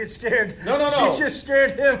 Don't get scared. No. You just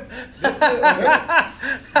scared him. Okay,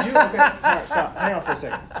 all right, stop. Hang on for a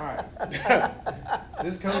second. All right.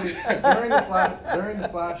 This coating during the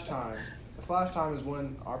flash time. The flash time is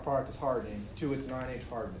when our product is hardening to its 9H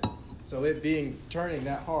hardness. So it turning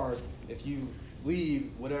that hard, if you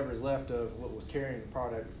leave whatever is left of what was carrying the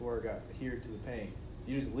product before it got adhered to the paint,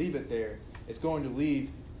 you just leave it there. It's going to leave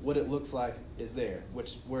what it looks like is there,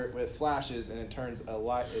 where it flashes and it turns it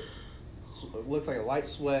looks like a light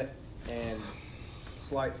sweat and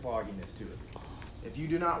slight fogginess to it. If you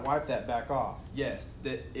do not wipe that back off, yes,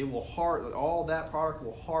 that it will all that product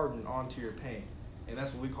will harden onto your paint, and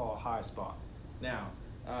that's what we call a high spot. Now,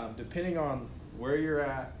 depending on where you're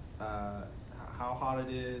at, how hot it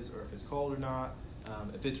is, or if it's cold or not,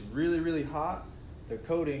 if it's really, really hot, the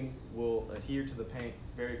coating will adhere to the paint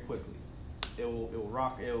very quickly.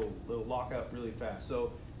 it'll lock up really fast.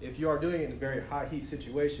 So if you are doing it in a very high heat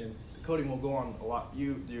situation, the coating will go on a lot.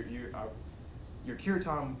 Your cure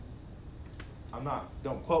time,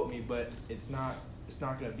 don't quote me, but it's not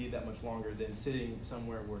going to be that much longer than sitting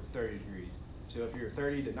somewhere where it's 30 degrees. So if you're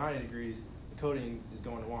 30 to 90 degrees, the coating is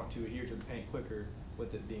going to want to adhere to the paint quicker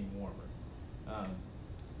with it being warmer.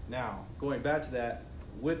 Now, going back to that,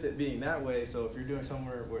 with it being that way, so if you're doing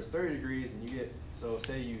somewhere where it's 30 degrees and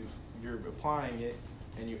say you're applying it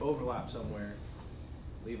and you overlap somewhere,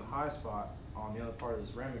 leave a high spot on the other part of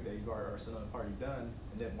the ceramic that you've already, or some other part you've done,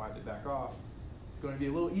 and then wipe it back off. It's going to be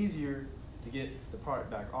a little easier to get the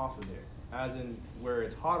product back off of there. As in where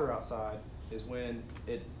it's hotter outside is when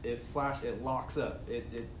it locks up.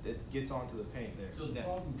 It gets onto the paint there. So the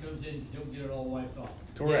problem comes in if you don't get it all wiped off.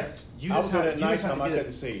 Correct. Yes. I was doing it at nighttime. I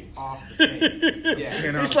couldn't see. Off the paint.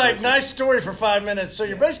 Yeah. He's like, nice story for 5 minutes. So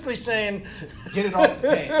you're basically saying, get it off the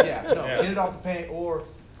paint. Yeah. No, get it off the paint. Or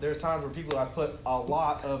there's times where people have put a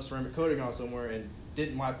lot of ceramic coating on somewhere and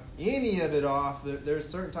didn't wipe any of it off. There's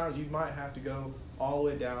certain times you might have to go all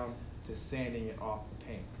the way down to sanding it off the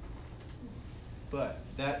paint. But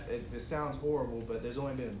it sounds horrible, but there's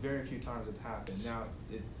only been very few times it's happened. Now,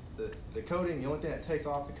 the coating, the only thing that takes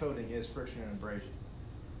off the coating is friction and abrasion.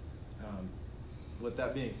 With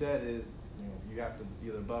that being said, is you have to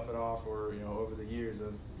either buff it off or over the years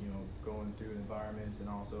of going through environments and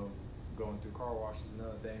also going through car washes and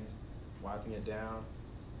other things, wiping it down.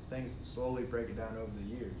 Things slowly break it down over the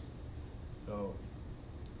years. So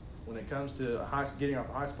when it comes to getting off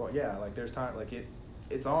a high spot, like there's time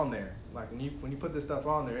it's on there. Like when you put this stuff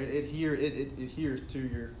on there, it adheres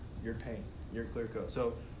to your paint, your clear coat.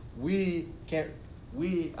 So I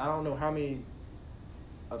don't know how many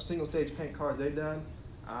of single stage paint cars they've done.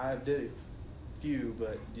 I did a few,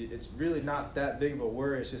 but it's really not that big of a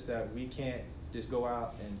worry. It's just that we can't just go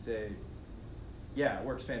out and say, yeah, it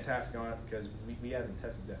works fantastic on it, because we haven't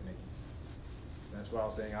tested that many. That's why I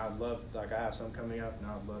was saying I have some coming up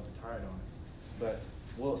and I'd love to try it on it. But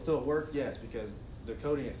will it still work? Yes, because the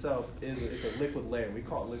coating itself it's a liquid layer. We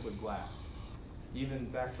call it liquid glass. Even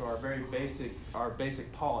back to our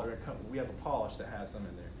basic polish, we have a polish that has some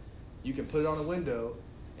in there. You can put it on a window,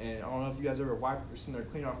 and I don't know if you guys ever wipe or sitting there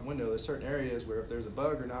clean off a window. There's certain areas where if there's a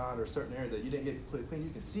bug or not, or certain areas that you didn't get completely clean,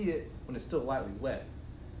 you can see it when it's still lightly wet.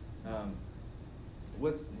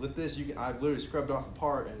 With this, I've literally scrubbed off a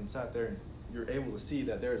part and sat there, and you're able to see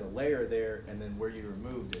that there's a layer there, and then where you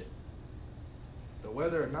removed it. So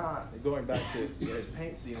whether or not, going back to there's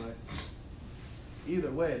paint sealant,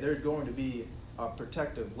 either way, there's going to be a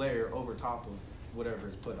protective layer over top of whatever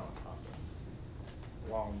is put on top of it,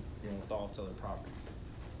 along with all its other properties.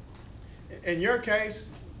 In your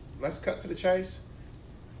case, let's cut to the chase.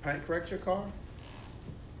 Paint correct your car,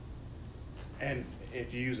 and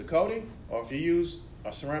if you use a coating or if you use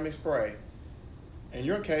a ceramic spray, in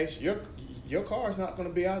your case, your car is not going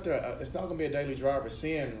to be out there. It's not going to be a daily driver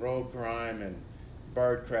seeing road grime and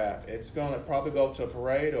bird crap. It's going to probably go to a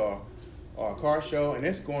parade or a car show, and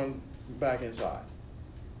it's going back inside.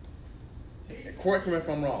 Correct me if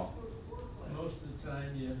I'm wrong. Most of the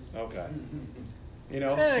time, yes. Okay.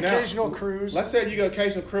 an occasional cruise. Let's say you get an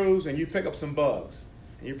occasional cruise and you pick up some bugs,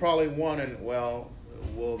 and you're probably wondering, well,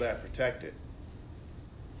 will that protect it?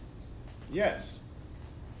 Yes.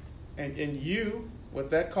 And you, with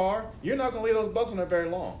that car, you're not going to leave those bugs on there very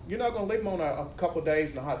long. You're not going to leave them on a couple of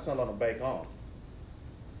days in the hot sun on a bake on.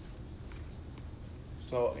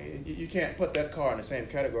 So you can't put that car in the same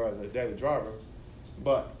category as a daily driver.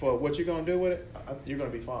 But for what you're going to do with it, you're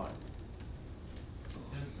going to be fine.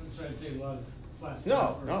 I'm trying to take a lot of plastic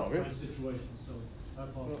No, for my really. situation, so I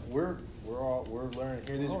apologize. We're learning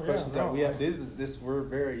here. These are questions that we have. We're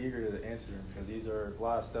very eager to answer them, because these are a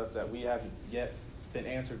lot of stuff that we haven't yet been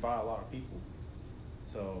answered by a lot of people.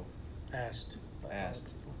 So Asked.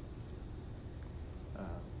 Uh,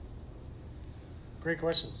 Great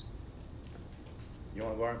questions. You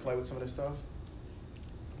want to go out and play with some of this stuff?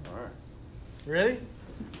 All right. Ready?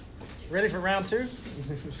 Ready for round 2?